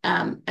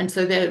 And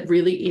so there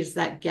really is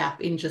that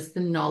gap in just the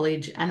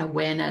knowledge and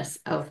awareness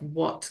of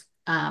what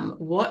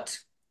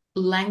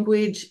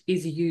language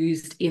is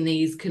used in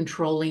these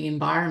controlling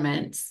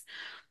environments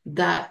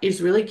that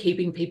is really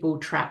keeping people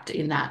trapped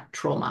in that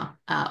trauma,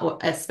 or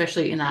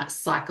especially in that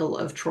cycle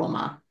of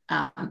trauma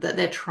that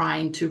they're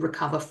trying to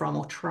recover from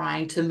or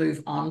trying to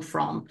move on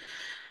from.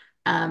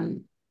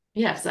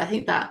 Yeah, so I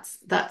think that's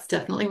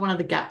definitely one of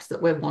the gaps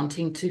that we're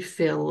wanting to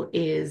fill,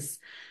 is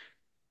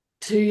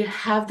to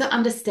have the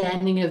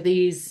understanding of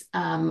these,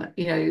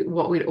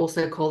 what we'd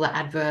also call the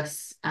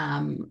adverse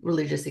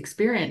religious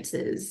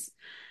experiences,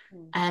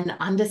 Mm. and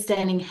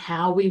understanding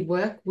how we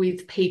work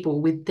with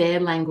people with their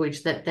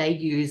language that they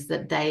use,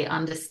 that they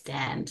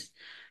understand.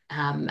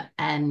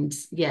 And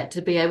yeah,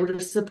 to be able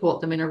to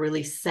support them in a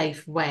really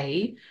safe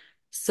way.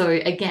 So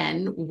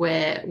again,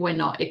 we're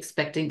not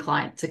expecting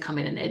clients to come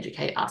in and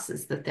educate us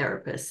as the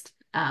therapist,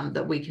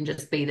 that we can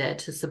just be there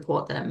to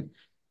support them,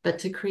 but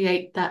to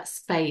create that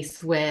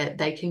space where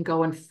they can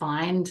go and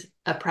find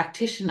a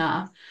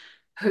practitioner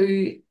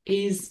who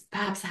is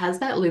perhaps has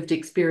that lived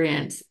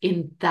experience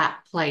in that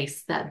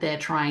place that they're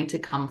trying to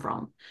come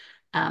from,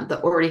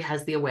 that already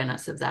has the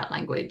awareness of that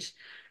language.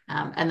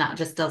 And that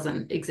just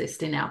doesn't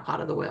exist in our part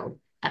of the world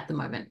at the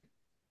moment.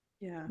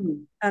 Yeah.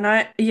 Mm. And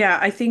I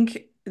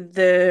think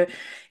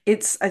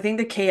I think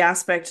the key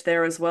aspect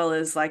there as well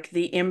is like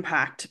the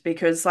impact,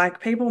 because like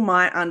people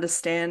might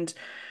understand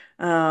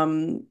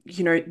baseline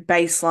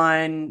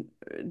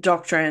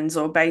doctrines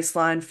or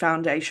baseline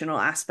foundational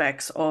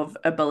aspects of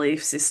a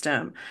belief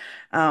system.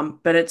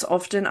 But it's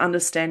often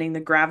understanding the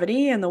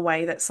gravity and the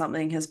way that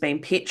something has been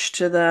pitched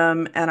to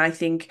them. And I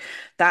think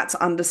that's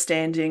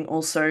understanding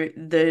also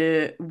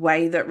the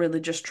way that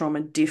religious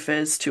trauma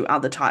differs to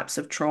other types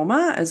of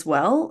trauma, as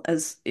well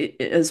as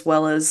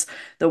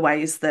the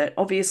ways that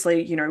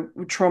obviously,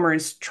 trauma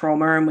is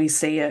trauma and we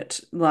see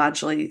it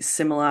largely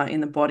similar in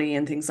the body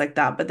and things like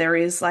that. But there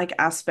is like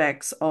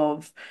aspects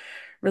of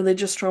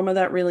religious trauma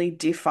that really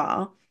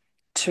differ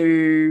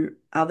to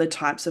other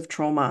types of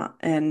trauma.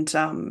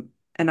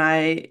 And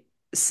I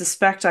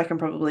suspect I can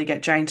probably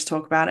get Jane to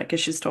talk about it because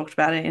she's talked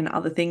about it in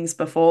other things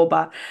before,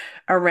 but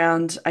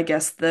around, I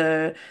guess,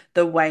 the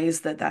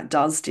ways that that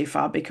does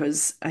differ,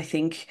 because I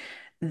think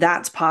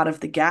that's part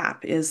of the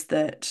gap, is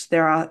that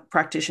there are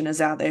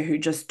practitioners out there who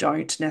just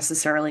don't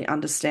necessarily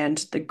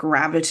understand the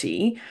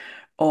gravity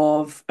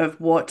of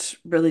what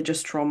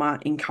religious trauma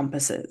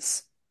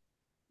encompasses.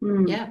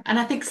 Mm. Yeah, and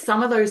I think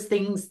some of those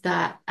things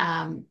that,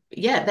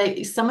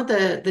 they some of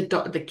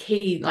the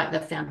key, like the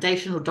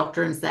foundational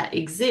doctrines that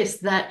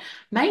exist, that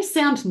may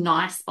sound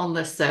nice on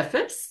the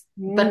surface,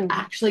 but Mm.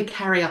 actually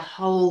carry a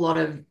whole lot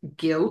of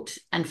guilt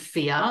and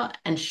fear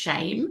and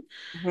shame.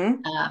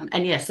 Mhm.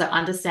 And yeah, so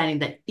understanding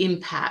the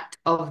impact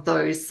of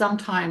those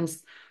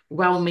sometimes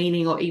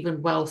well-meaning or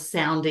even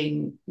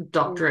well-sounding Mm.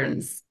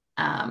 doctrines,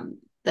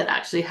 that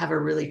actually have a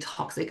really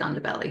toxic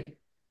underbelly.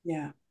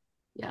 Yeah.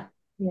 Yeah.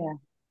 Yeah.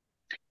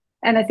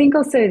 And I think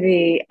also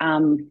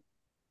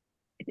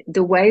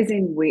the ways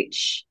in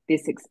which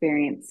this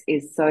experience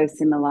is so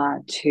similar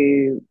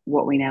to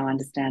what we now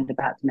understand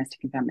about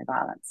domestic and family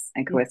violence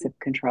and Mhm. coercive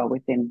control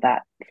within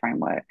that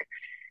framework.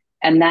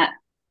 And that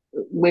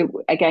we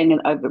again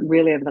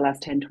really over the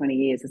last 10, 20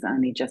 years has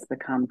only just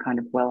become kind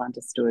of well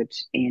understood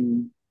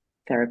in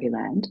therapy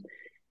land.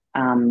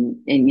 And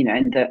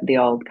and the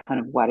old kind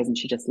of why doesn't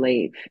she just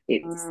leave?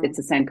 It's Mm.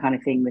 the same kind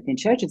of thing within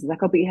churches. It's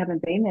like, oh, but you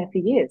haven't been there for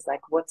years.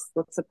 Like, what's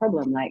the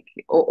problem? Like,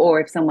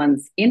 or if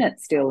someone's in it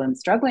still and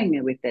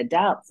struggling with their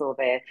doubts or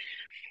their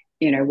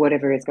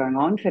whatever is going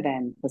on for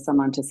them, for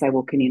someone to say,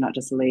 well, can you not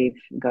just leave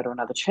and go to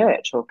another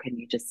church, or can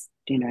you just,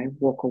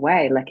 walk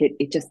away? Like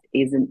it just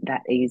isn't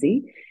that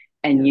easy.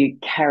 And you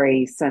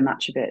carry so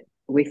much of it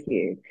with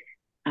you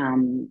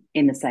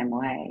in the same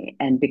way.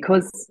 And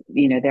because,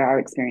 there are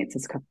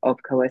experiences of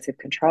coercive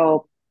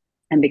control,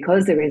 and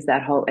because there is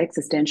that whole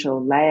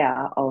existential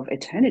layer of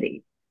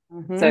eternity.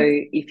 So Hmm.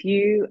 if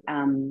you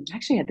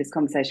actually had this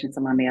conversation with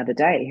someone the other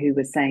day who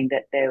was saying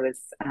that there was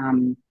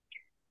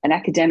an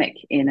academic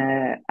in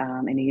a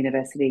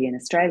university in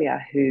Australia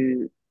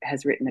who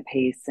has written a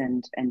piece,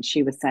 and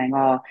she was saying,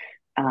 oh,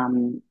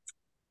 um,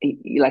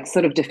 like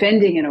sort of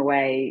defending in a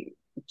way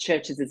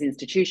churches as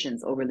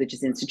institutions or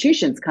religious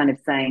institutions, kind of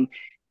saying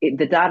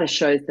the data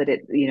shows that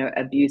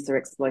abuse or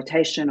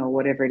exploitation or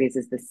whatever it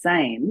is the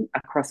same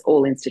across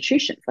all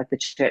institutions. Like the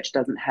church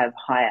doesn't have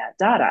higher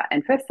data.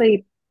 And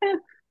firstly,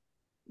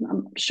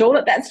 I'm sure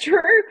that that's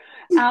true.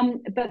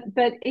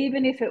 But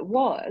even if it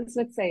was,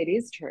 let's say it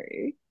is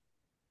true,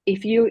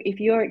 if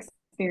you're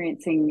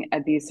experiencing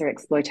abuse or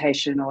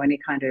exploitation or any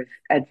kind of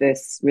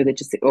adverse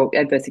religious or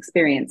adverse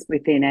experience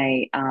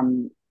within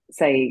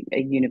say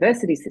a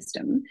university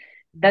system,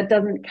 that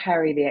doesn't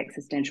carry the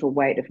existential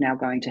weight of now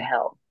going to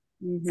hell.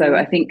 So Hmm.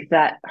 I think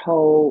that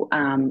whole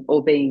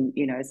or being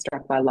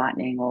struck by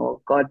lightning,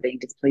 or God being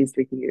displeased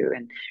with you,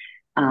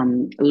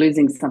 and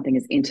losing something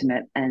as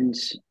intimate and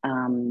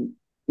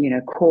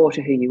core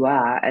to who you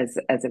are as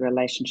a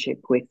relationship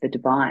with the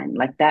divine,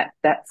 like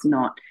that's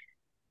not,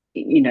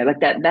 like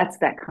that's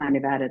that kind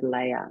of added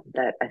layer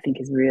that I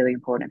think is really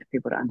important for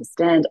people to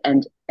understand,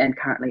 and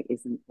currently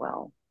isn't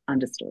well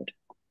understood.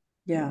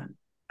 Yeah,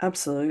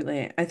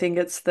 absolutely. I think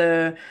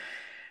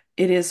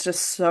it is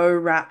just so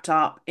wrapped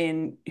up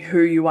in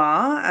who you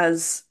are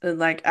as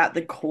like at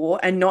the core,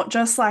 and not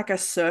just like a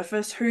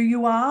surface who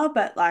you are,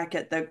 but like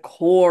at the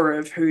core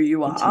of who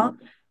you are. Intimate.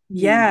 Mm.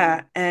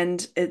 Yeah,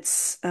 and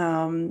it's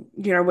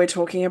we're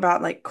talking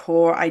about like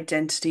core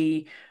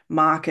identity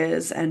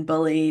markers and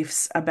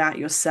beliefs about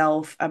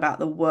yourself, about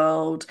the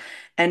world,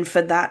 and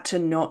for that to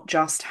not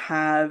just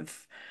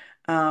have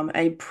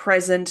a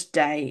present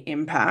day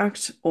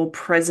impact or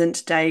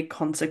present day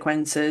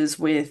consequences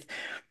with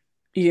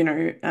you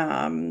know,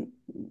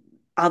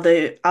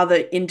 other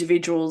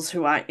individuals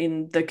who are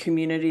in the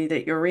community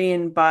that you're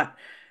in, but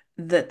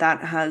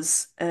that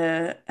has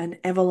an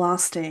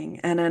everlasting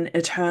and an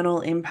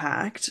eternal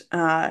impact.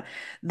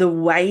 The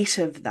weight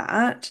of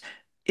that,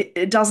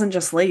 it doesn't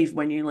just leave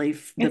when you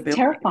leave the It's building.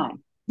 terrifying.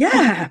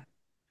 Yeah,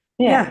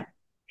 Yeah. yeah,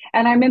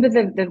 And I remember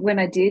when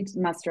I did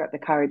muster up the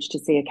courage to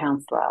see a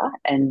counsellor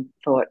and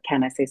thought,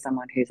 can I see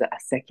someone who's a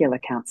secular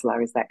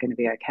counsellor? Is that going to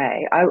be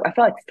okay? I felt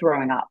like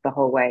throwing up the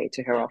whole way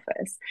to her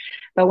office.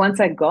 But once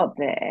I got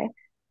there,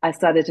 I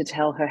started to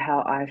tell her how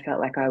I felt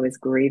like I was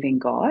grieving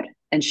God.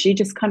 And she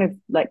just kind of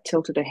like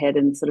tilted her head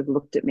and sort of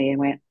looked at me and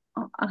went,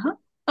 oh,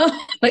 uh-huh.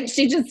 Like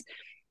she just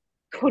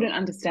couldn't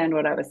understand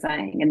what I was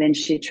saying. And then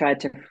she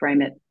tried to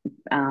frame it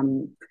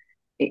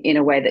in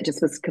a way that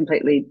just was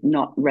completely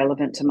not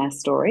relevant to my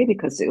story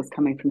because it was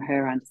coming from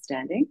her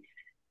understanding.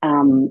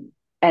 And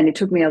it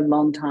took me a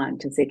long time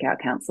to seek out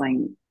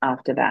counseling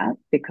after that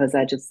because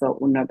I just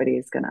thought, well, nobody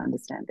is going to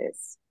understand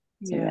this.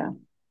 So, yeah. yeah,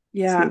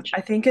 it's Yeah, huge.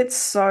 I think it's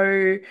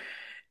so.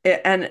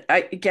 And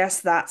I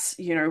guess that's,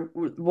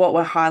 what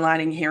we're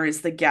highlighting here is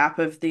the gap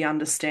of the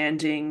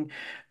understanding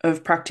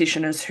of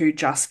practitioners who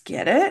just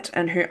get it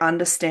and who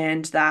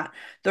understand that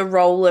the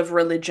role of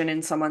religion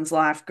in someone's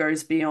life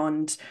goes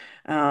beyond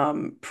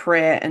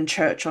prayer and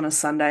church on a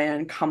Sunday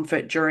and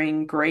comfort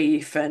during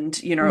grief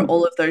and,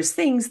 all Mm, of those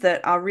things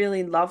that are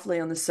really lovely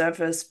on the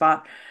surface.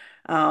 But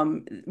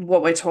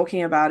what we're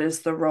talking about is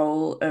the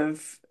role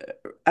of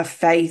a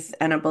faith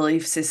and a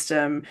belief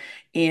system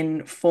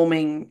in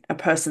forming a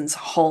person's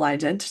whole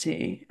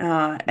identity,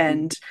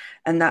 mm,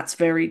 and that's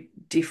very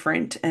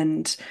different.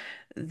 And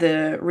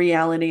the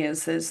reality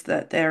is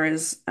that there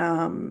is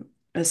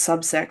a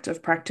subsect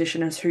of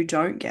practitioners who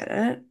don't get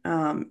it,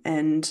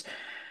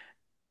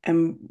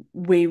 and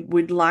we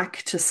would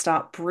like to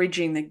start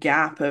bridging the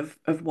gap of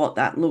what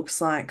that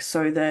looks like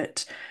so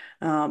that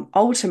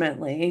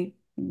ultimately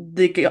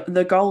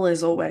the goal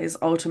is always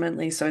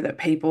ultimately so that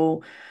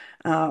people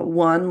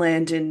one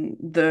land in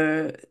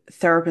the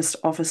therapist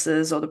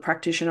offices or the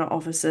practitioner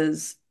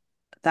offices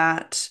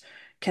that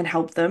can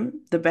help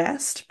them the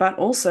best, but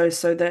also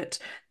so that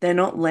they're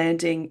not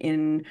landing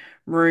in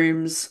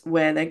rooms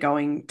where they're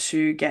going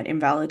to get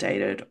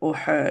invalidated or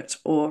hurt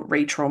or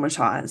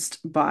re-traumatized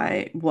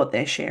by what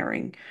they're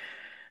sharing.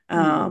 mm.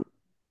 Um,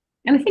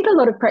 And I think a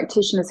lot of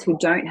practitioners who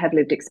don't have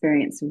lived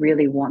experience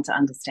really want to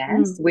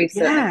understand. We've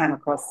certainly come yeah,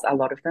 across a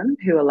lot of them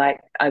who are like,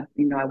 I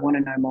want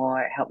to know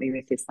more. Help me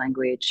with this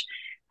language.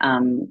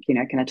 Can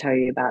I tell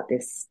you about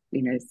this,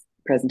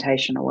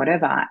 presentation or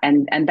whatever?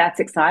 And that's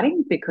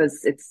exciting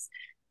because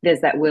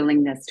there's that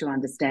willingness to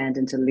understand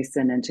and to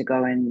listen and to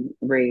go and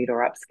read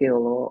or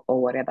upskill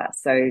or whatever.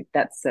 So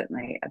that's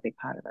certainly a big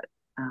part of it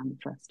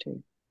for us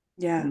too.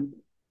 yeah, Mm.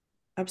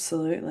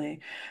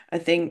 absolutely. I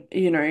think,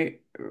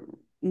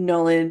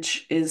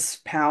 knowledge is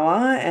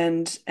power,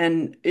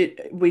 and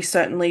we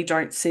certainly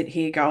don't sit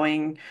here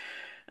going,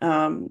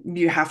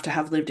 you have to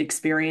have lived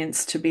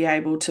experience to be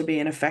able to be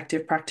an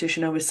effective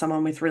practitioner with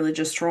someone with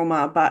religious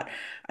trauma. But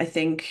I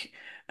think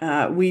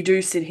we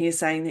do sit here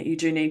saying that you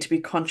do need to be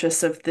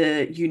conscious of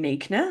the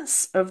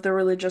uniqueness of the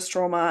religious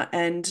trauma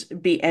and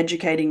be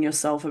educating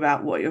yourself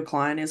about what your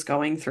client is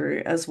going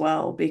through as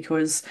well,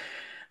 because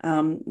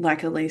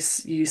like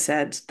Elise, you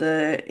said,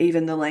 the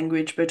even the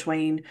language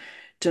between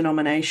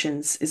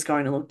denominations is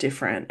going to look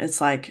different.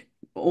 It's like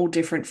all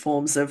different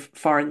forms of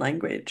foreign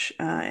language,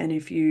 and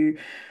if you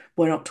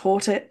were not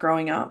taught it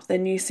growing up,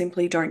 then you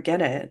simply don't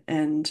get it,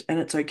 and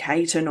it's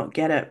okay to not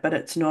get it, but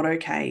it's not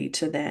okay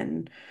to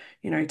then,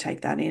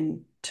 take that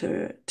in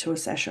to a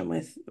session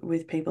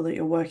with people that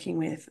you're working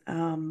with.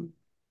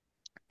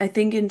 I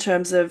think in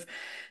terms of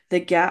the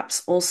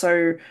gaps,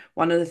 also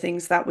one of the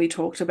things that we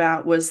talked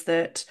about was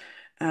that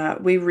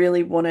we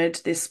really wanted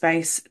this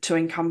space to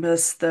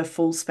encompass the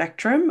full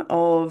spectrum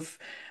of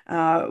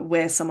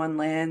where someone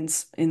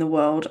lands in the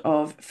world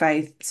of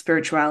faith,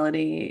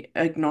 spirituality,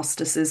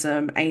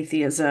 agnosticism,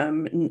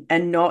 atheism,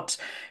 and not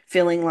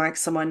feeling like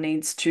someone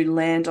needs to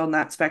land on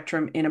that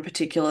spectrum in a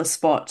particular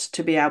spot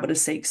to be able to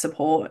seek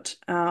support.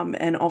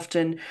 And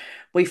often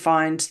we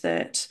find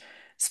that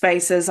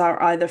spaces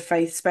are either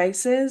faith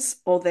spaces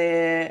or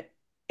they're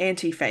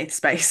anti-faith Turn it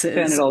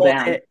spaces, all or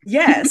down.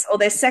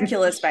 they're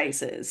secular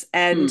spaces,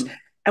 Mm,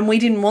 and we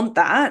didn't want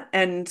that,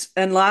 and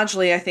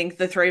largely I think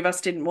the three of us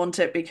didn't want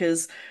it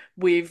because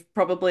we've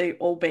probably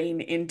all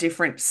been in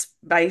different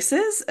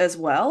spaces as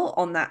well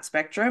on that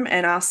spectrum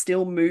and are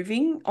still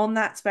moving on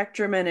that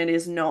spectrum, and it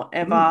is not mm,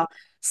 ever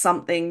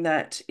something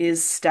that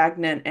is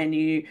stagnant and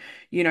you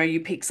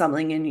pick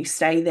something and you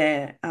stay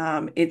there.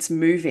 It's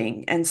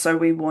moving, and so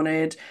we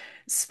wanted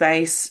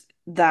space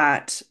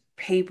that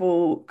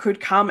people could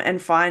come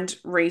and find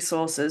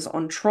resources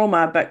on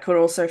trauma, but could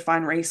also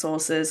find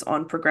resources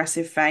on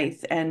progressive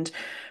faith and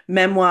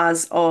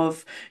memoirs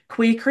of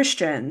queer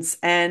Christians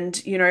and,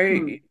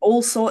 mm,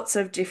 all sorts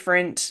of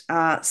different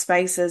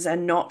spaces,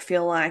 and not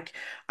feel like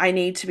I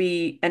need to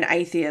be an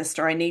atheist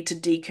or I need to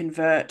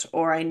deconvert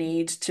or I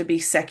need to be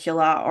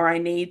secular or I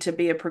need to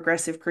be a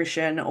progressive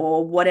Christian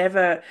or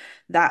whatever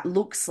that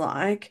looks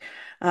like.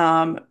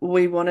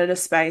 We wanted a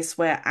space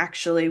where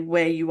actually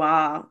where you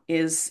are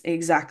is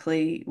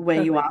exactly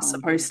where you totally are fine.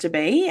 supposed to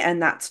be,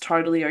 and that's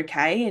totally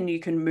okay, and you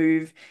can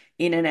move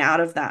in and out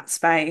of that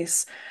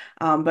space.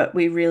 But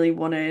we really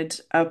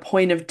wanted a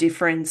point of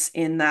difference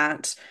in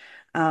that,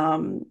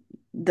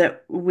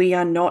 that we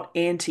are not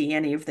anti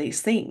any of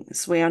these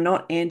things. We are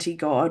not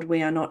anti-God.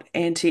 We are not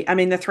anti, I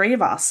mean, the three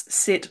of us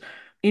sit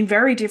in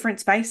very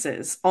different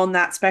spaces on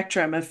that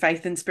spectrum of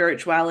faith and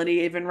spirituality,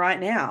 even right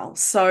now.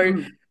 So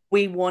Mm.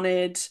 we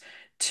wanted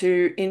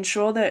to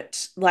ensure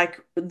that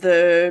like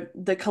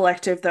the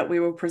collective that we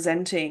were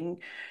presenting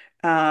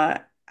uh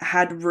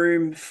had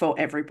room for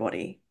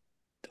everybody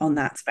on Mm.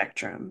 that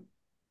spectrum.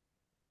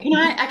 Can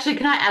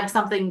I add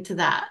something to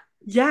that?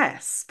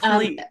 Yes, Um,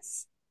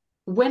 please.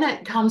 when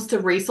it comes to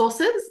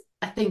resources,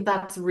 I think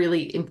that's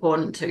really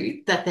important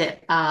too,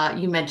 that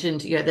you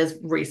mentioned, there's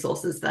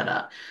resources that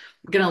are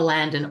going to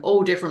land in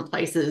all different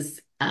places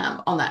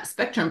on that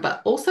spectrum,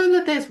 but also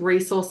that there's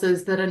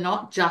resources that are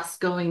not just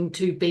going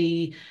to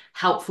be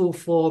helpful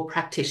for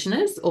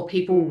practitioners or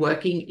people Mm,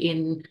 working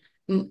in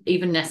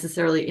even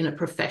necessarily in a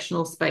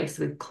professional space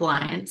with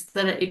clients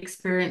that are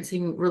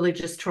experiencing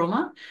religious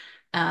trauma.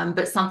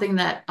 But something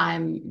that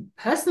I'm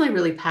personally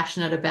really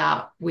passionate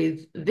about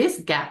with this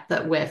gap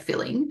that we're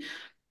filling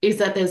is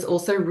that there's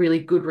also really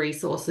good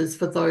resources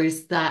for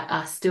those that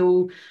are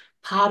still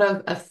part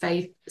of a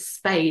faith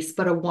space,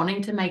 but are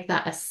wanting to make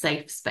that a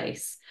safe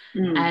space.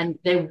 Mm. And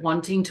they're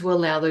wanting to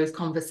allow those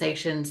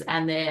conversations,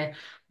 and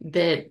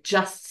they're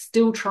just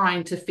still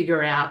trying to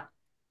figure out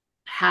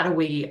how do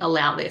we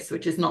allow this,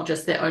 which is not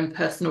just their own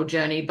personal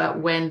journey, but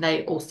when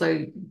they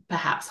also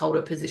perhaps hold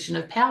a position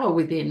of power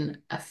within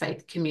a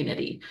faith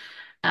community.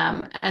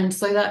 And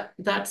so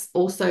that's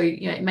also,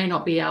 it may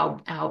not be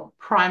our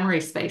primary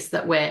space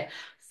that we're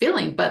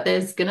filling, but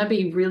there's going to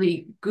be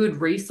really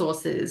good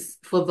resources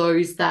for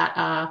those that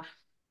are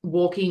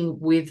walking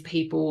with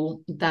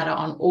people that are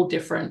on all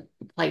different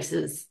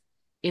places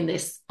in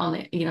this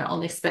on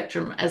this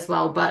spectrum as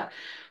well. But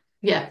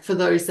yeah, for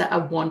those that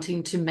are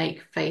wanting to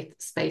make faith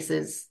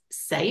spaces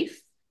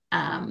safe,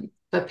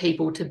 for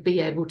people to be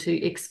able to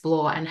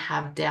explore and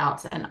have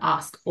doubts and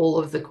ask all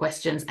of the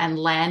questions and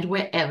land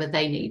wherever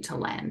they need to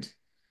land,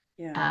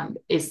 yeah.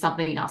 is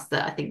something else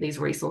that I think these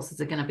resources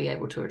are going to be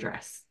able to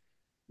address.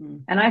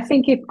 Mm, And I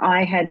think if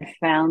I had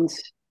found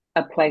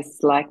a place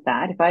like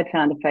that, if I'd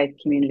found a faith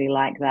community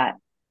like that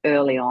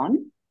early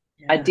on,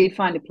 I yeah. did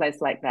find a place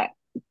like that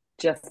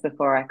just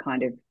before I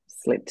kind of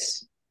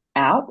slipped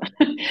out.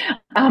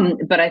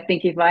 But I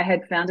think if I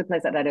had found a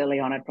place like that early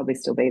on, I'd probably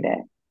still be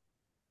there.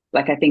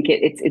 Like I think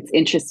it's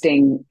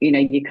interesting.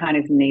 You kind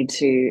of need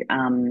to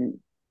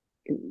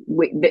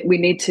we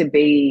need to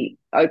be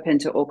open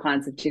to all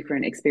kinds of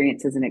different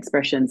experiences and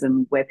expressions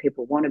and where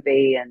people want to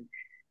be, and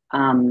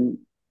um,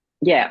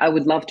 yeah, I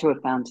would love to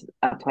have found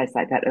a place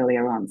like that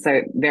earlier on.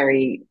 So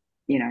very,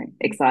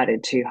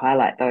 excited to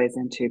highlight those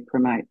and to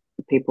promote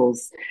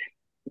people's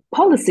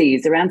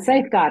policies around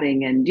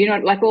safeguarding and,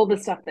 like all the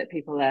stuff that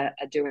people are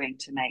doing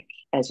to make,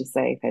 as you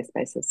say, faith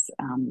spaces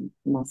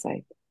more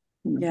safe.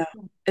 Mm. Yeah,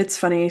 it's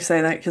funny you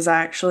say that because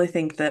I actually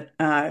think that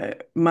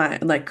my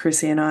like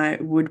Chrissy and I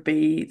would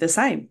be the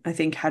same. I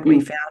think had we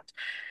Mm. found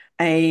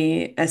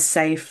a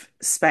safe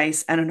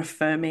space and an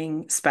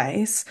affirming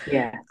space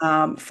Yeah.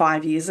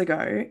 5 years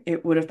ago,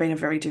 it would have been a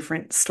very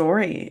different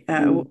story.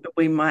 Mm.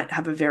 We might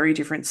have a very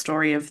different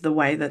story of the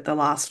way that the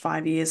last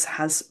 5 years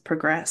has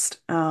progressed.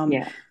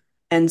 Yeah.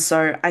 And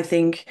so I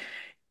think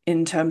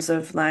in terms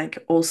of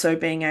like also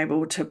being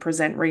able to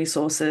present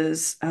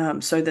resources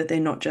so that they're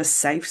not just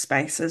safe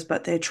spaces,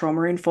 but they're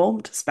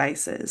trauma-informed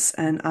spaces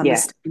and Yeah.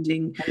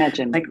 understanding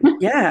Imagine. like,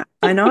 yeah,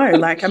 I know.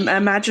 Like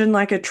imagine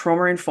like a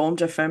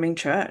trauma-informed affirming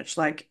church.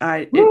 Like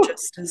it Woo.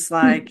 just is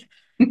like,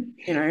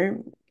 you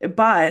know,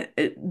 but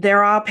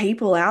there are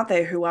people out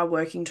there who are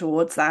working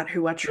towards that,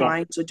 who are Yeah.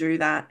 trying to do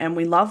that, and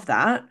we love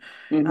that.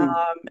 Hmm.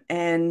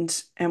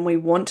 And we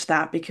want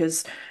that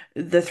because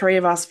the three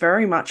of us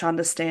very much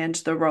understand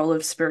the role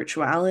of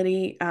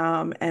spirituality,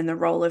 and the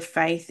role of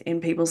faith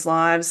in people's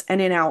lives and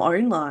in our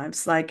own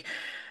lives. Like,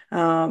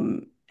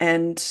 um,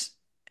 and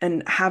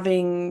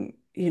having,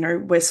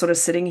 we're sort of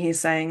sitting here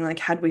saying, like,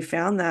 had we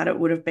found that, it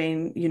would have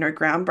been,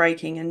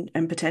 groundbreaking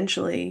and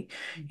potentially,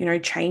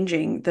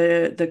 changing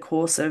the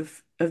course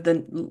of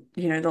the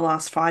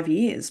last 5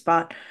 years.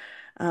 But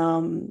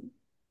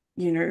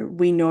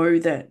we know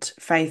that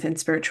faith and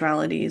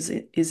spirituality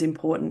is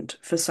important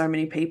for so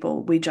many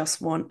people. We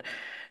just want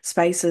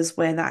spaces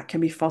where that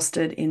can be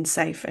fostered in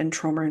safe and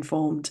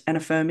trauma-informed and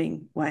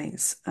affirming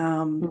ways.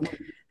 Hmm.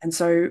 And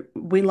so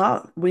we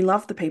love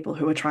the people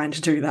who are trying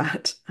to do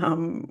that.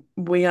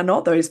 We are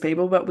not those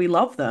people, but we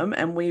love them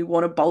and we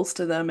want to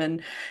bolster them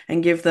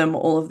and give them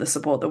all of the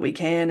support that we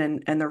can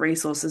and the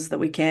resources that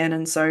we can.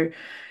 And so,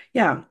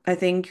 yeah, I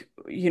think,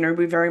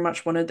 we very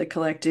much wanted the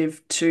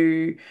collective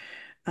to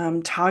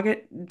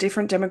target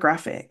different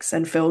demographics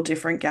and fill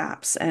different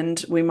gaps.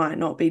 And we might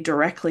not be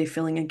directly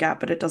filling a gap,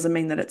 but it doesn't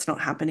mean that it's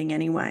not happening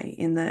anyway,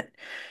 in that,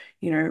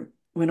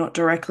 we're not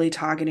directly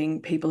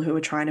targeting people who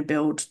are trying to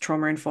build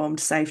trauma-informed,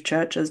 safe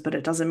churches, but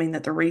it doesn't mean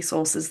that the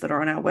resources that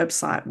are on our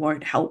website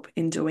won't help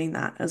in doing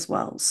that as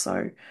well.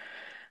 So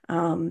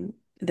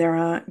there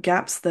are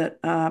gaps that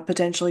are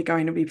potentially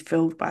going to be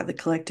filled by the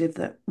collective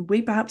that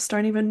we perhaps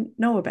don't even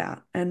know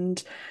about.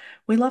 And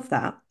we love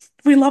that.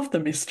 We love the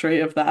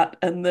mystery of that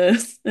and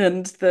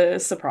the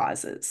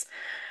surprises.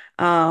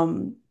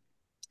 Um,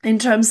 in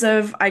terms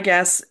of, I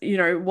guess,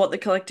 what the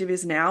collective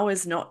is now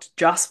is not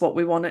just what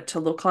we want it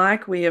to look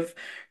like. We have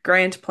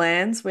grand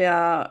plans. We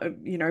are,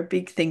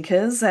 big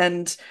thinkers,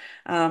 and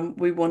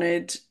we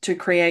wanted to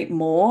create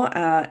more.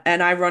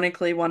 And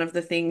ironically, one of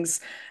the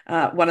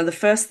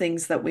first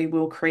things that we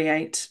will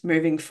create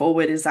moving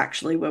forward is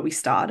actually where we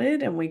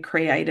started, and we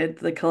created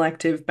the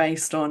collective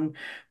based on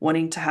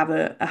wanting to have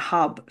a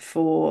hub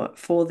for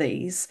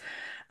these.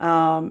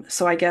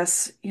 So I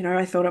guess,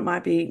 I thought it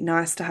might be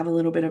nice to have a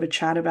little bit of a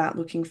chat about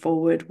looking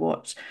forward,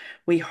 what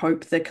we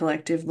hope the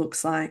collective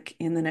looks like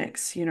in the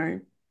next,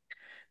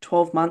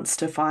 12 months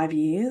to 5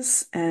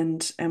 years, and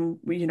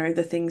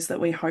the things that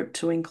we hope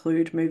to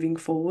include moving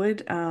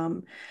forward.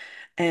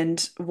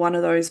 And one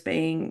of those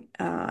being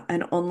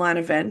an online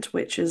event,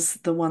 which is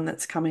the one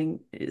that's coming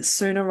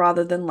sooner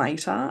rather than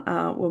later,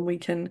 when we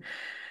can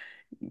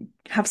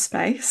have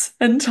space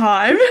and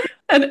time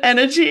and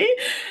energy.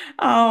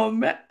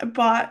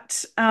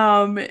 But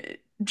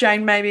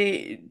Jane,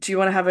 maybe do you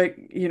want to have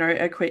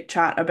a quick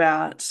chat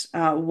about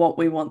what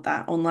we want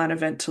that online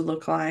event to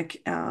look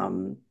like?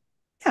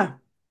 Yeah.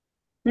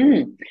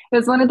 Mm. It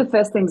was one of the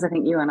first things I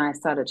think you and I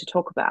started to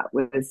talk about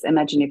was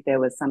imagine if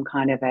there was some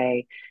kind of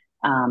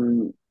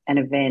an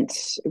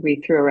event. We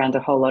threw around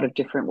a whole lot of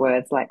different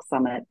words like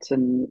summit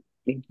and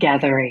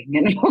gathering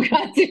and all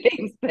kinds of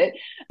things, but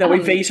That we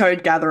um,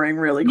 vetoed gathering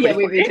really yeah,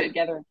 we quickly. vetoed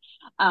gathering.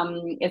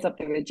 It's up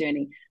there with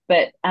journey,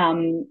 but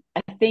I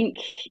think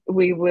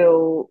we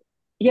will.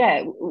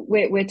 Yeah,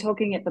 we're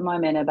talking at the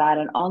moment about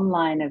an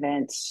online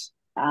event.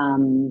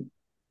 Um,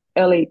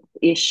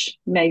 Early-ish,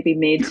 maybe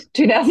mid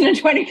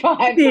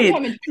 2025, Mid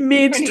sometime in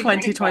mid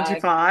 2025.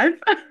 2025.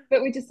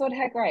 But we just thought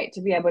how great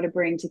to be able to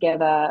bring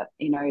together,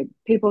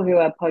 people who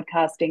are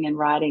podcasting and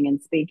writing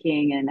and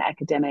speaking and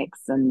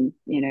academics and,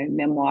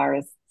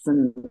 memoirists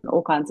and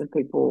all kinds of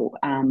people,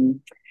 who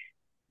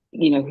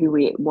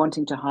we're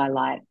wanting to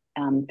highlight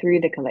through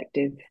the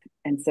collective.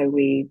 And so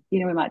we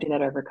might do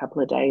that over a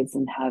couple of days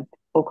and have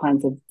all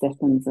kinds of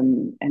sessions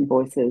and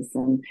voices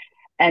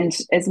and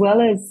as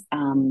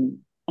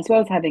well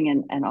as having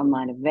an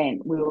online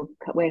event,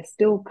 we're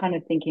still kind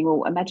of thinking,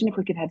 well, imagine if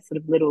we could have sort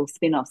of little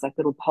spin-offs, like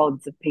little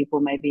pods of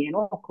people maybe in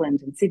Auckland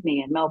and Sydney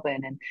and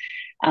Melbourne, and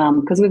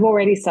because we've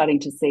already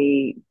starting to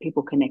see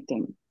people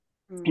connecting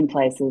in Mm.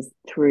 places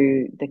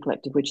through the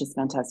collective, which is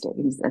fantastic.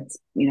 It's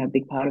a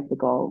big part of the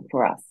goal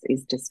for us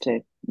is just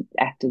to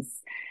act as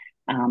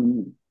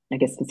I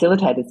guess,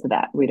 facilitators for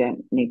that. We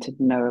don't need to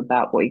know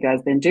about what you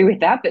guys then do with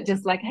that, but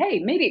just like, hey,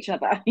 meet each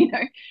other, you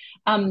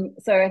know.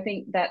 So I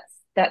think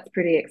that's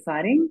pretty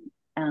exciting.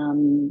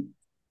 Um,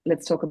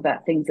 let's talk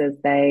about things as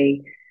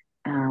they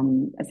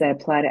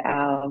apply to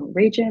our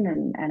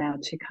region and our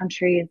two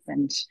countries,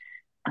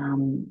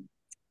 um,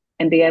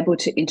 and be able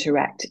to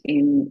interact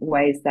in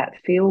ways that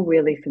feel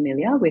really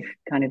familiar with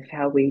kind of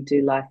how we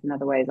do life in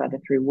other ways, either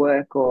through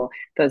work or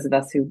those of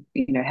us who,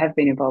 have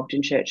been involved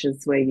in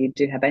churches where you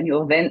do have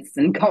annual events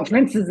and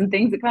conferences and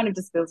things. It kind of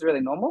just feels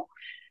really normal.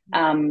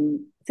 So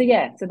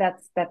yeah, so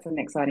that's an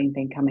exciting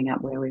thing coming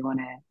up where we want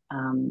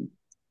to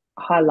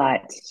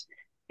highlight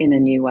in a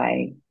new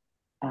way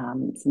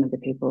some of the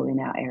people in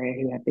our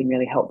area who have been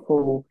really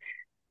helpful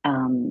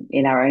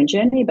in our own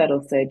journey, but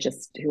also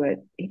just who are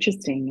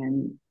interesting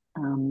and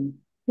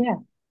yeah,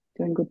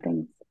 doing good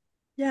things.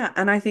 Yeah,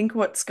 and I think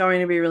what's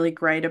going to be really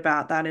great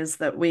about that is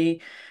that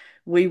we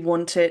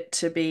want it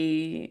to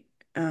be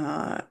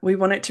we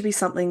want it to be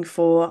something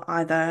for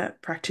either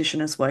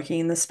practitioners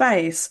working in the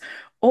space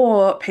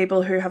or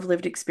people who have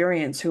lived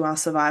experience who are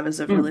survivors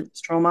of Mm,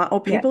 religious trauma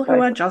or yeah, people who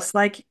both. are just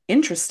like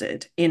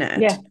interested in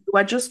it, Yeah. who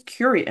are just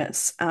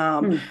curious.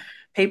 Mm,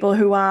 People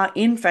who are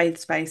in faith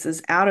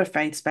spaces, out of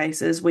faith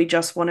spaces. We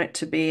just want it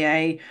to be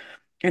an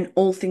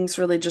all things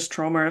religious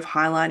trauma of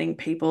highlighting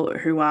people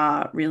who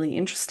are really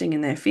interesting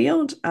in their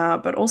field,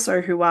 but also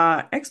who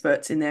are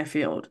experts in their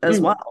field as mm,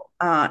 well,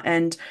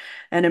 and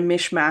a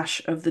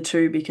mishmash of the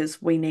two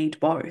because we need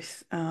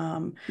both.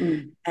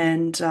 mm,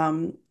 And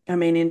I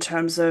mean, in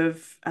terms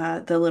of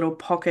the little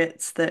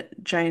pockets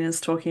that Jane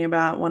is talking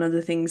about, one of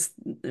the things,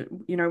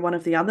 one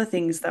of the other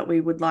things that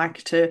we would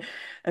like to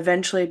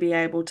eventually be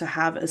able to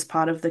have as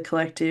part of the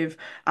collective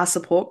are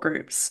support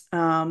groups.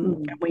 And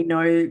mm, we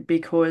know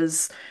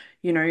because,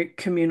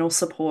 communal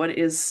support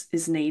is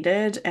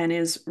needed and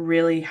is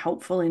really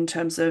helpful in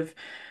terms of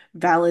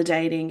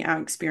validating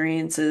our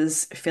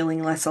experiences,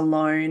 feeling less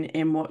alone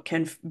in what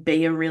can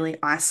be a really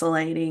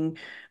isolating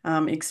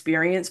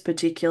experience,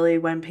 particularly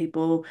when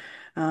people,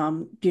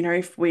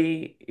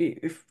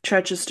 if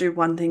churches do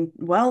one thing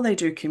well, they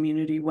do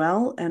community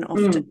well, and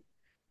often mm.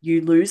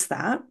 you lose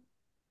that.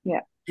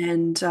 Yeah.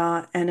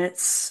 And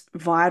it's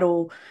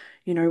vital.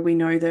 We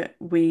know that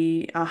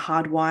we are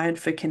hardwired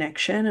for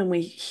connection and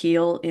we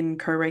heal in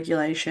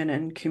co-regulation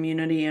and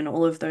community and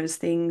all of those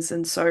things.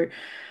 And so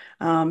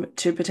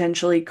to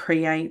potentially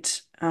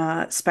create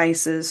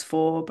spaces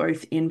for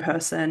both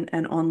in-person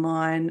and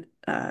online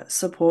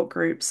support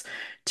groups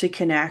to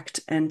connect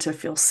and to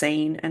feel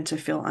seen and to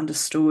feel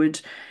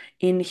understood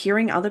in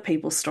hearing other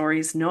people's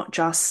stories, not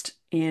just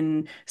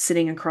in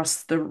sitting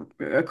across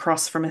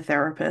from a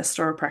therapist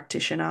or a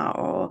practitioner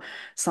or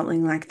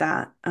something like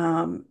that,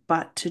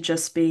 but to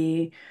just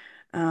be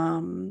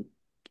um,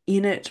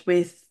 in it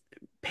with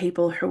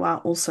people who are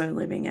also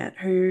living it,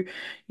 who,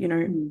 you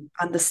know, Mm,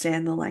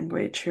 understand the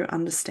language, who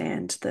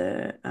understand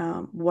the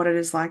what it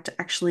is like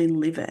to actually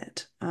live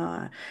it,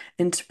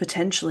 and to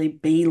potentially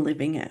be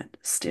living it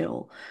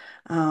still.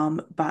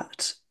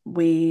 But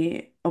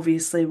we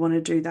obviously want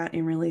to do that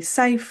in really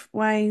safe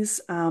ways,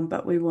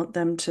 but we want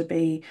them to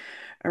be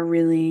a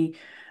really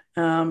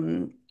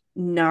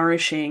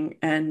nourishing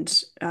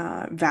and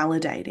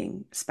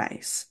validating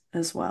space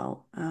as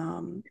well.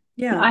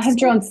 Yeah, I have so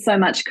drawn so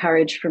much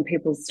courage from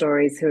people's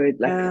stories who are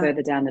like yeah.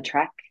 further down the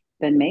track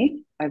than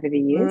me over the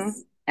Mhm.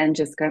 years, and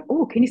just go,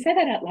 oh, can you say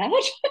that out loud?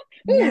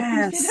 Oh, can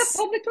you say that Yes.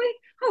 publicly?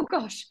 Oh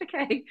gosh,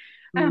 okay.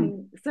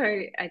 Mm.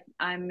 So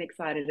I'm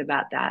excited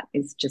about that.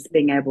 Is just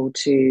being able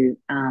to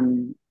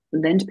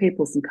lend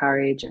people some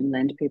courage and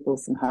lend people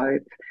some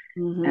hope,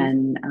 Hmm.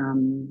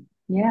 and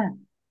yeah,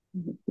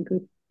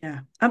 good.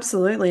 Yeah,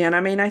 absolutely. And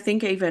I mean, I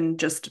think even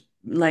just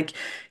like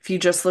if you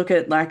just look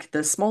at like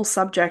the small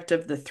subject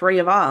of the three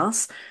of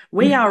us,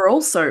 we are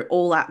also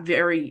all at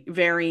very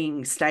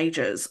varying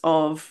stages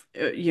of,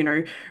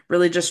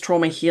 religious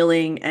trauma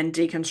healing and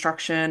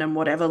deconstruction and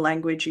whatever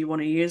language you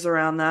want to use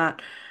around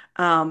that.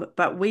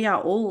 But we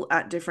are all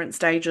at different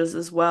stages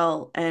as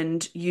well.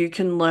 And you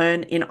can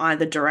learn in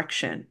either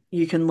direction.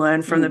 You can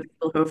learn from the Mm,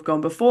 people who have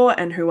gone before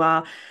and who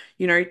are,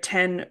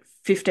 10,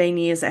 15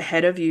 years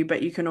ahead of you,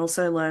 but you can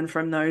also learn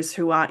from those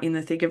who are in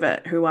the thick of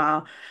it, who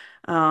are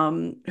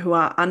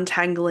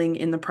untangling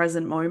in the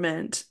present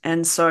moment.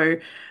 And so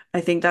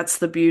I think that's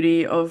the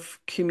beauty of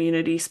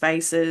community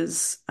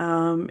spaces,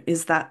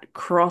 is that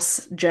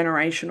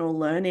cross-generational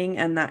learning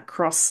and that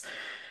cross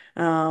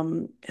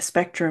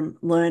spectrum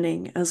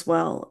learning as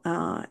well,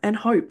 and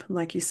hope,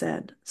 like you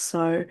said.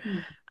 So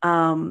mm,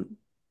 um,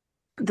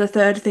 the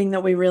third thing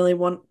that we really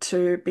want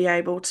to be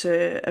able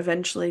to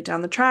eventually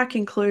down the track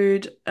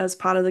include as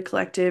part of the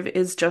collective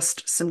is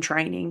just some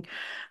training.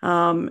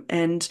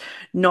 And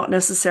not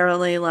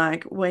necessarily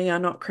like we are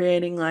not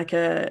creating like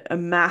a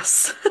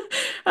mass,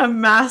 a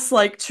mass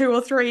like 2 or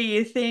 3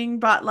 year thing,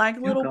 but like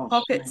oh little gosh, no.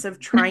 pockets of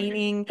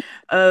training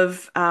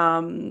of,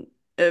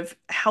 of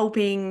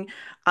helping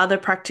other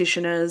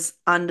practitioners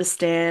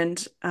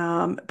understand,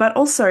 but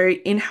also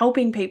in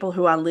helping people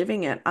who are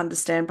living it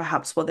understand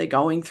perhaps what they're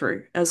going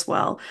through as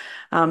well.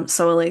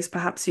 So, Elise,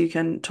 perhaps you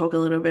can talk a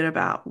little bit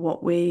about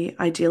what we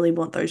ideally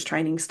want those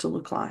trainings to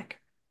look like.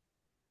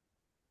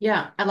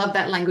 Yeah, I love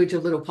that language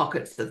of little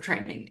pockets of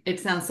training.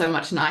 It sounds so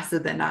much nicer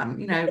than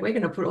we're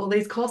going to put all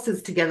these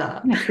courses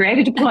together. Create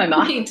a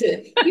diploma. You need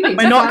We're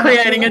to not sign up for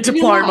creating a it in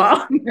your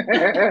life.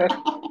 diploma.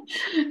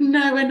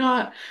 No, we're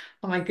not.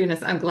 Oh my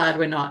goodness, I'm glad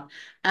we're not.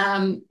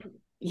 Um,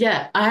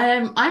 yeah,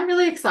 I'm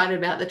really excited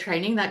about the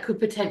training. That could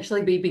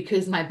potentially be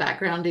because my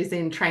background is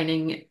in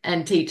training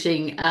and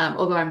teaching,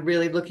 although I'm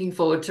really looking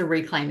forward to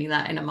reclaiming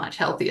that in a much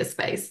healthier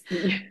space.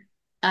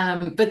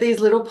 But these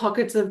little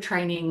pockets of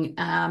training,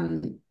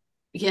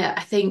 yeah,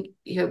 I think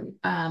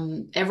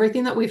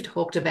everything that we've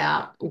talked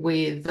about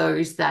with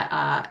those that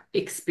are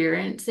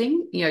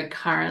experiencing,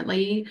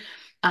 currently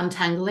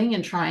untangling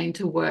and trying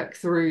to work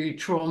through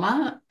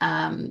trauma,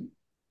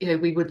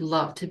 we would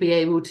love to be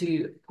able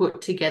to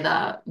put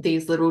together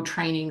these little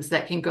trainings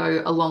that can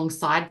go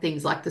alongside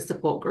things like the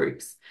support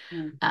groups,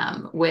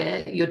 Mm.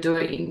 where you're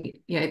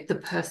doing,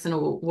 the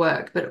personal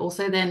work, but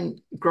also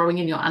then growing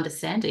in your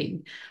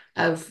understanding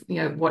of,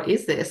 what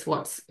is this?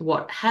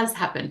 What has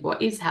happened?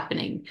 What is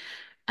happening?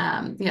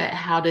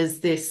 How does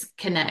this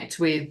connect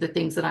with the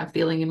things that I'm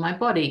feeling in my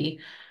body?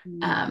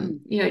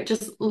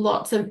 Just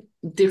lots of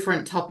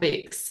different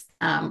topics,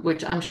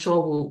 which I'm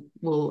sure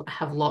we'll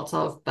have lots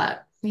of.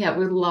 But yeah,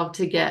 we'd love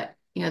to get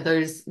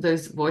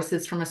those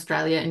voices from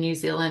Australia and New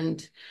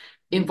Zealand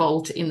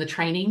involved in the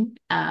training,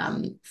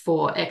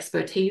 for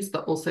expertise,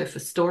 but also for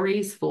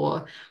stories,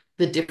 for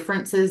the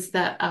differences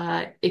that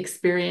are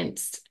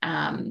experienced.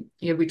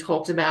 We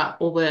talked about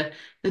all the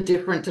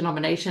different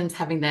denominations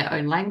having their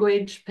own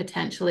language,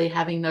 potentially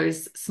having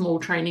those small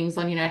trainings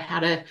on, how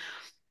to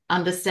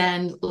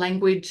understand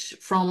language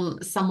from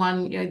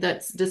someone,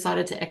 that's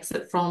decided to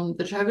exit from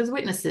the Jehovah's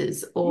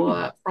Witnesses,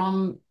 or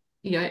from,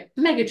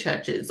 mega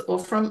churches, or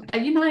from a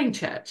uniting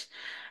church.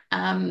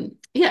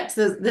 Yeah,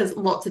 so there's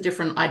lots of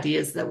different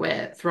ideas that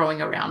we're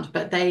throwing around,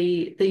 but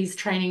these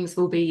trainings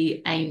will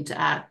be aimed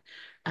at,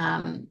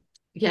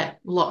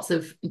 lots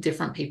of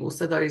different people.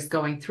 So those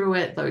going through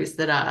it, those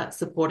that are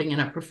supporting in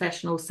a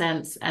professional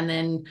sense, and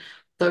then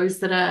those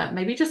that are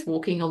maybe just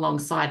walking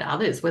alongside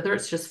others, whether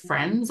it's just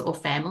friends or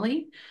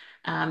family,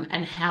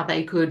 and how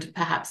they could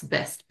perhaps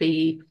best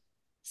be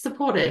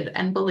supported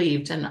and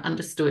believed and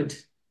understood.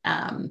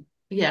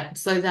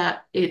 So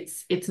that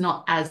it's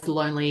not as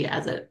lonely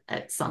as it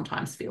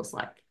sometimes feels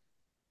like.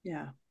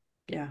 Yeah,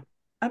 yeah,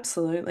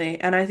 absolutely.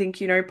 And I think,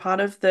 part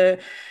of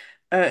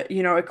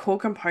a core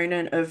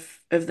component of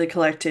the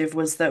collective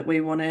was that we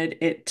wanted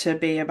it to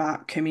be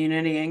about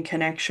community and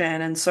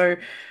connection. And so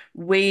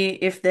we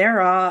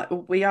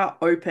are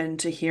open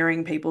to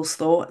hearing people's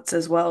thoughts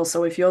as well.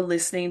 So if you're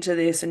listening to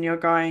this and you're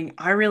going,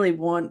 I really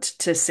want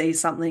to see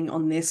something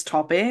on this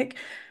topic,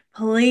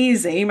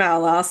 please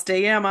email us,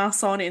 DM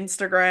us on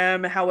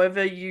Instagram,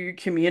 however you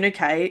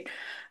communicate,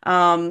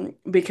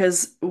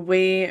 because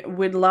we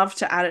would love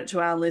to add it to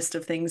our list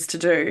of things to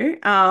do.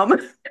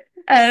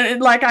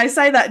 And like I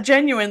say that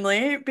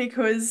genuinely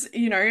because,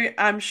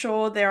 I'm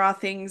sure there are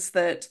things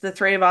that the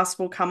three of us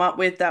will come up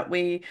with that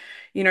we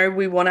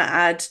want to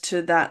add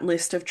to that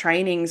list of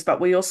trainings,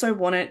 but we also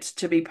want it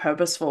to be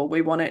purposeful.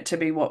 We want it to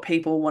be what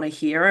people want to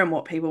hear and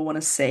what people want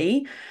to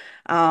see.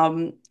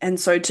 And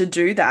so to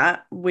do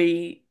that,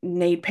 we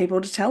need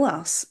people to tell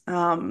us.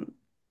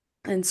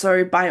 And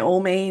so by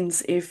all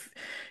means, if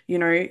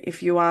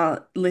you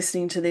are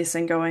listening to this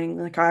and going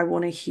like, I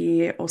want to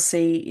hear or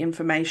see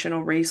information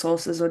or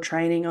resources or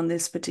training on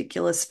this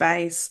particular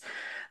space,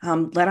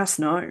 let us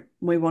know.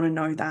 We want to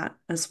know that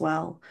as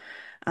well.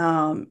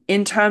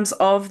 In terms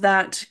of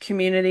that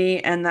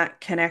community and that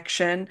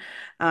connection,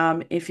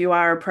 if you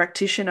are a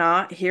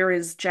practitioner, here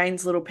is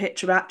Jane's little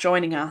pitch about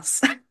joining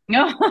us.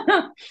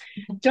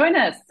 Join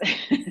us.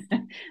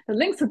 The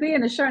links will be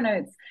in the show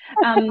notes.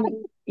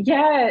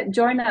 Yeah,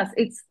 join us.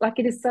 It's like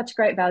it is such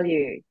great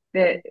value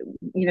that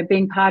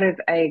being part of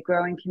a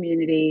growing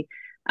community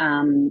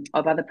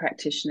of other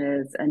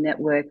practitioners, a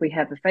network. We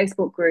have a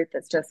Facebook group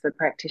that's just for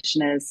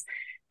practitioners.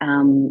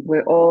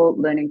 We're all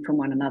learning from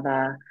one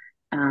another,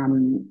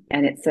 and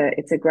it's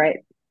a great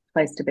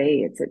place to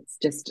be. It's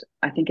just,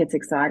 I think it's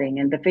exciting,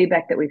 and the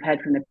feedback that we've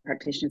had from the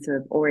practitioners who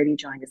have already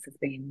joined us has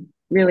been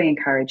really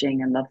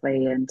encouraging and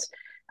lovely. And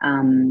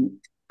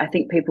I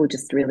think people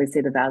just really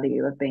see the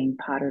value of being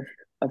part of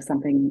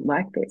something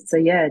like this. So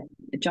yeah,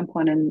 jump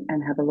on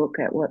and have a look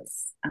at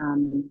what's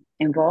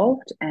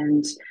involved,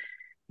 and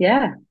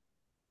yeah,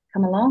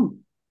 come along.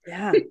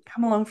 Yeah,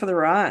 come along for the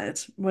ride.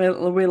 We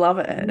love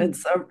it.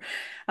 It's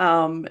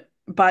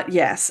but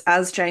yes,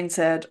 as Jane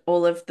said,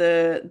 all of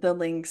the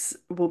links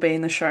will be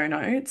in the show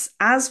notes,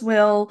 as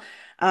will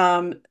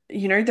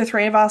the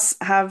three of us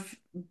have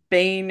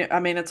been, I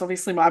mean, it's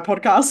obviously my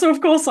podcast, so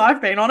of course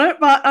I've been on it,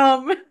 but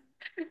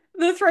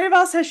the three of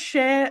us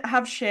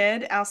have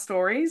shared our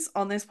stories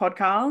on this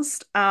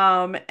podcast.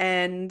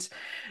 And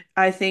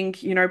I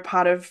think,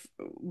 part of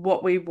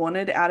what we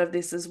wanted out of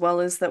this as well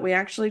is that we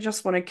actually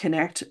just want to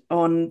connect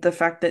on the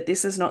fact that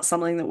this is not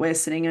something that we're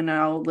sitting in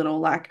our little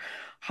like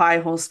high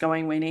horse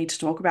going, we need to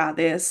talk about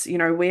this.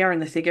 We are in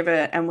the thick of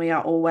it and we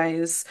are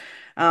always,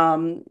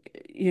 um,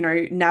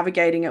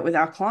 navigating it with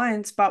our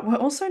clients, but we're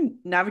also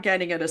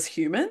navigating it as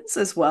humans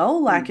as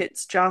well. Like Mm.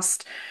 it's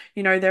just,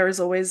 there is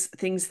always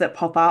things that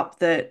pop up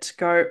that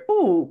go,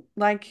 oh,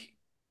 like,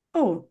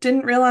 oh,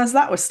 didn't realize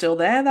that was still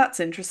there. That's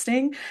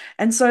interesting.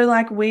 And so,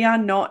 like, we are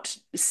not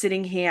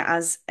sitting here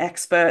as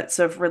experts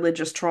of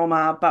religious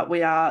trauma, but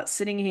we are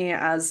sitting here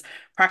as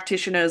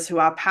practitioners who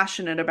are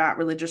passionate about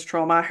religious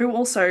trauma, who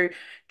also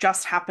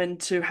just happen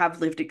to have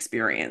lived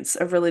experience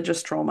of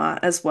religious trauma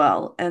as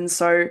well. And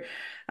so,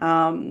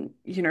 um,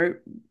 you know,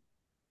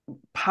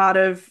 part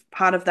of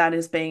that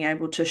is being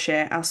able to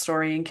share our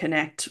story and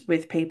connect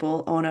with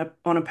people on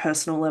a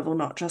personal level,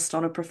 not just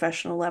on a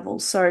professional level.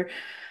 So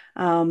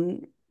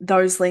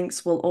those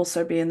links will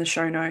also be in the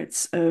show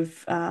notes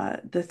of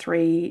the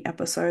 3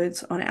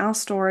 episodes on our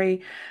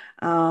story.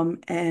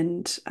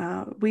 And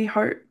we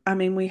hope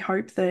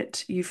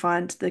that you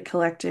find the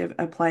collective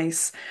a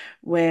place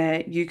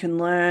where you can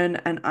learn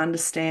and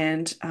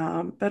understand,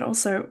 but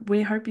also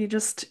we hope you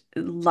just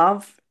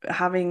love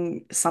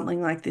having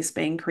something like this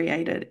being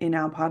created in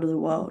our part of the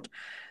world.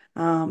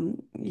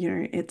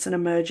 It's an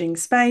emerging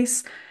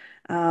space,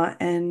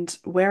 and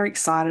we're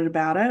excited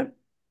about it.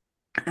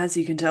 As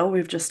you can tell,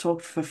 we've just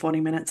talked for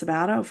 40 minutes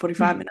about it, or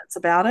 45 minutes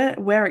about it.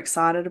 We're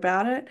excited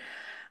about it.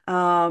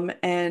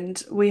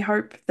 And we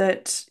hope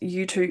that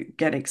you too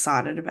get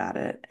excited about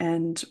it.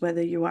 And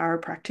whether you are a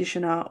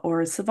practitioner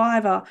or a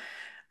survivor,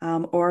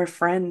 or a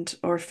friend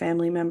or a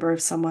family member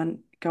of someone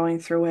going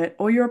through it,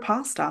 or you're a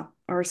pastor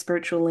or a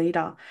spiritual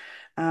leader,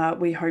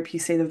 we hope you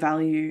see the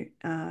value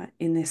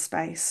in this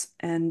space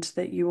and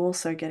that you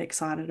also get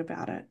excited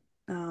about it.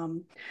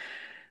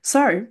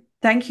 So,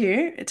 thank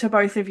you to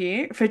both of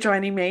you for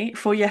joining me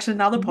for yet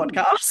another Mm.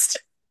 podcast.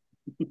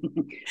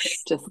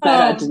 Just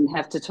glad I Um, didn't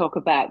have to talk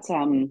about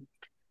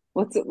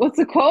what's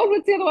it called?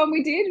 What's the other one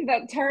we did?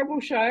 That terrible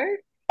show?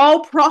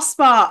 Oh,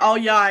 Prosper. Oh,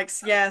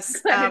 yikes.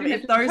 Yes. I didn't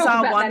have If to those talk are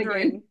about that again.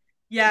 wondering,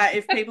 yeah,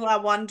 if people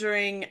are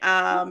wondering,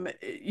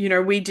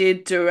 we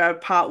did do a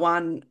part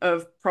 1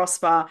 of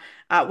Prosper.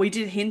 We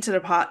did hint at a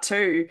part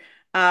 2.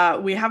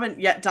 We haven't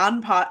yet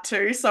done part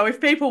 2. So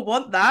if people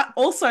want that,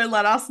 also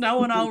let us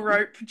know and I'll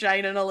rope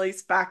Jane and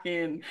Elise back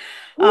in.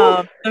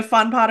 Whew. The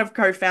fun part of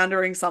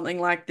co-foundering something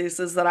like this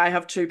is that I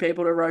have 2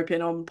 people to rope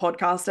in on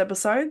podcast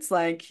episodes,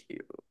 like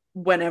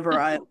whenever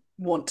I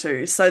want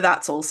to. So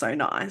that's also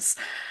nice.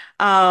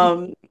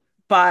 Um,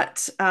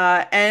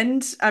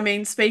 and I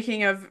mean,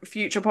 speaking of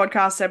future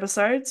podcast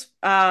episodes,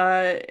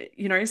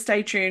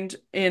 stay tuned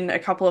in a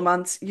couple of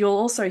months. You'll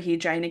also hear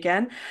Jane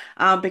again,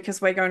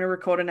 because we're going to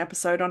record an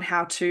episode on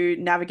how to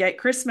navigate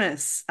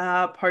Christmas,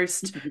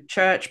 post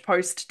church,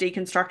 post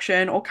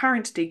deconstruction, or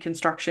current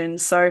deconstruction.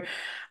 So,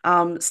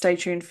 stay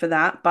tuned for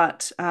that.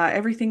 But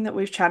everything that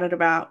we've chatted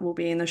about will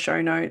be in the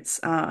show notes.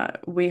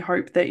 We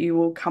hope that you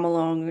will come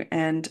along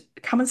and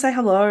come and say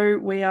hello.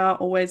 We are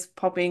always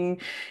popping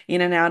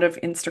in and out of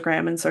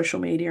Instagram and social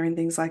media and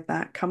things like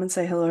that. Come and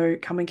say hello,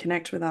 come and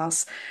connect with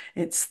us.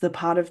 It's the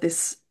part of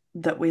this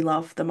that we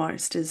love the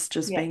most, is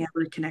just Yeah, being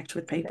able to connect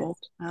with it's the people.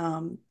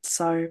 best.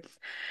 So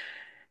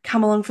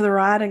come along for the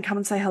ride and come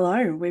and say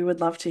hello. We would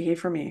love to hear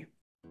from you.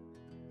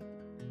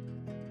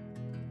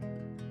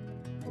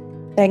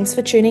 Thanks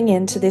for tuning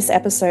in to this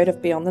episode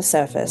of Beyond the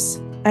Surface.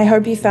 I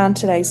hope you found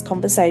today's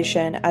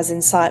conversation as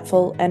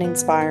insightful and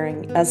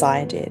inspiring as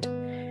I did.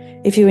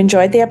 If you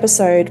enjoyed the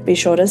episode, be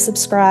sure to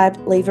subscribe,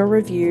 leave a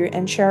review,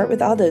 and share it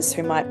with others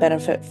who might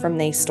benefit from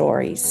these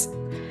stories.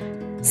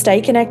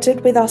 Stay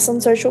connected with us on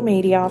social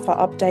media for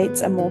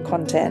updates and more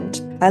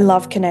content. I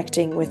love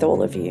connecting with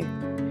all of you.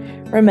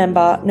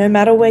 Remember, no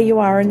matter where you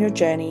are in your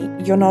journey,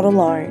 you're not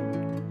alone.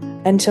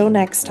 Until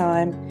next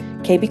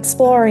time, keep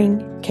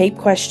exploring, keep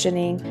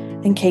questioning,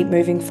 and keep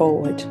moving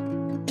forward.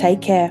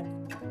 Take care.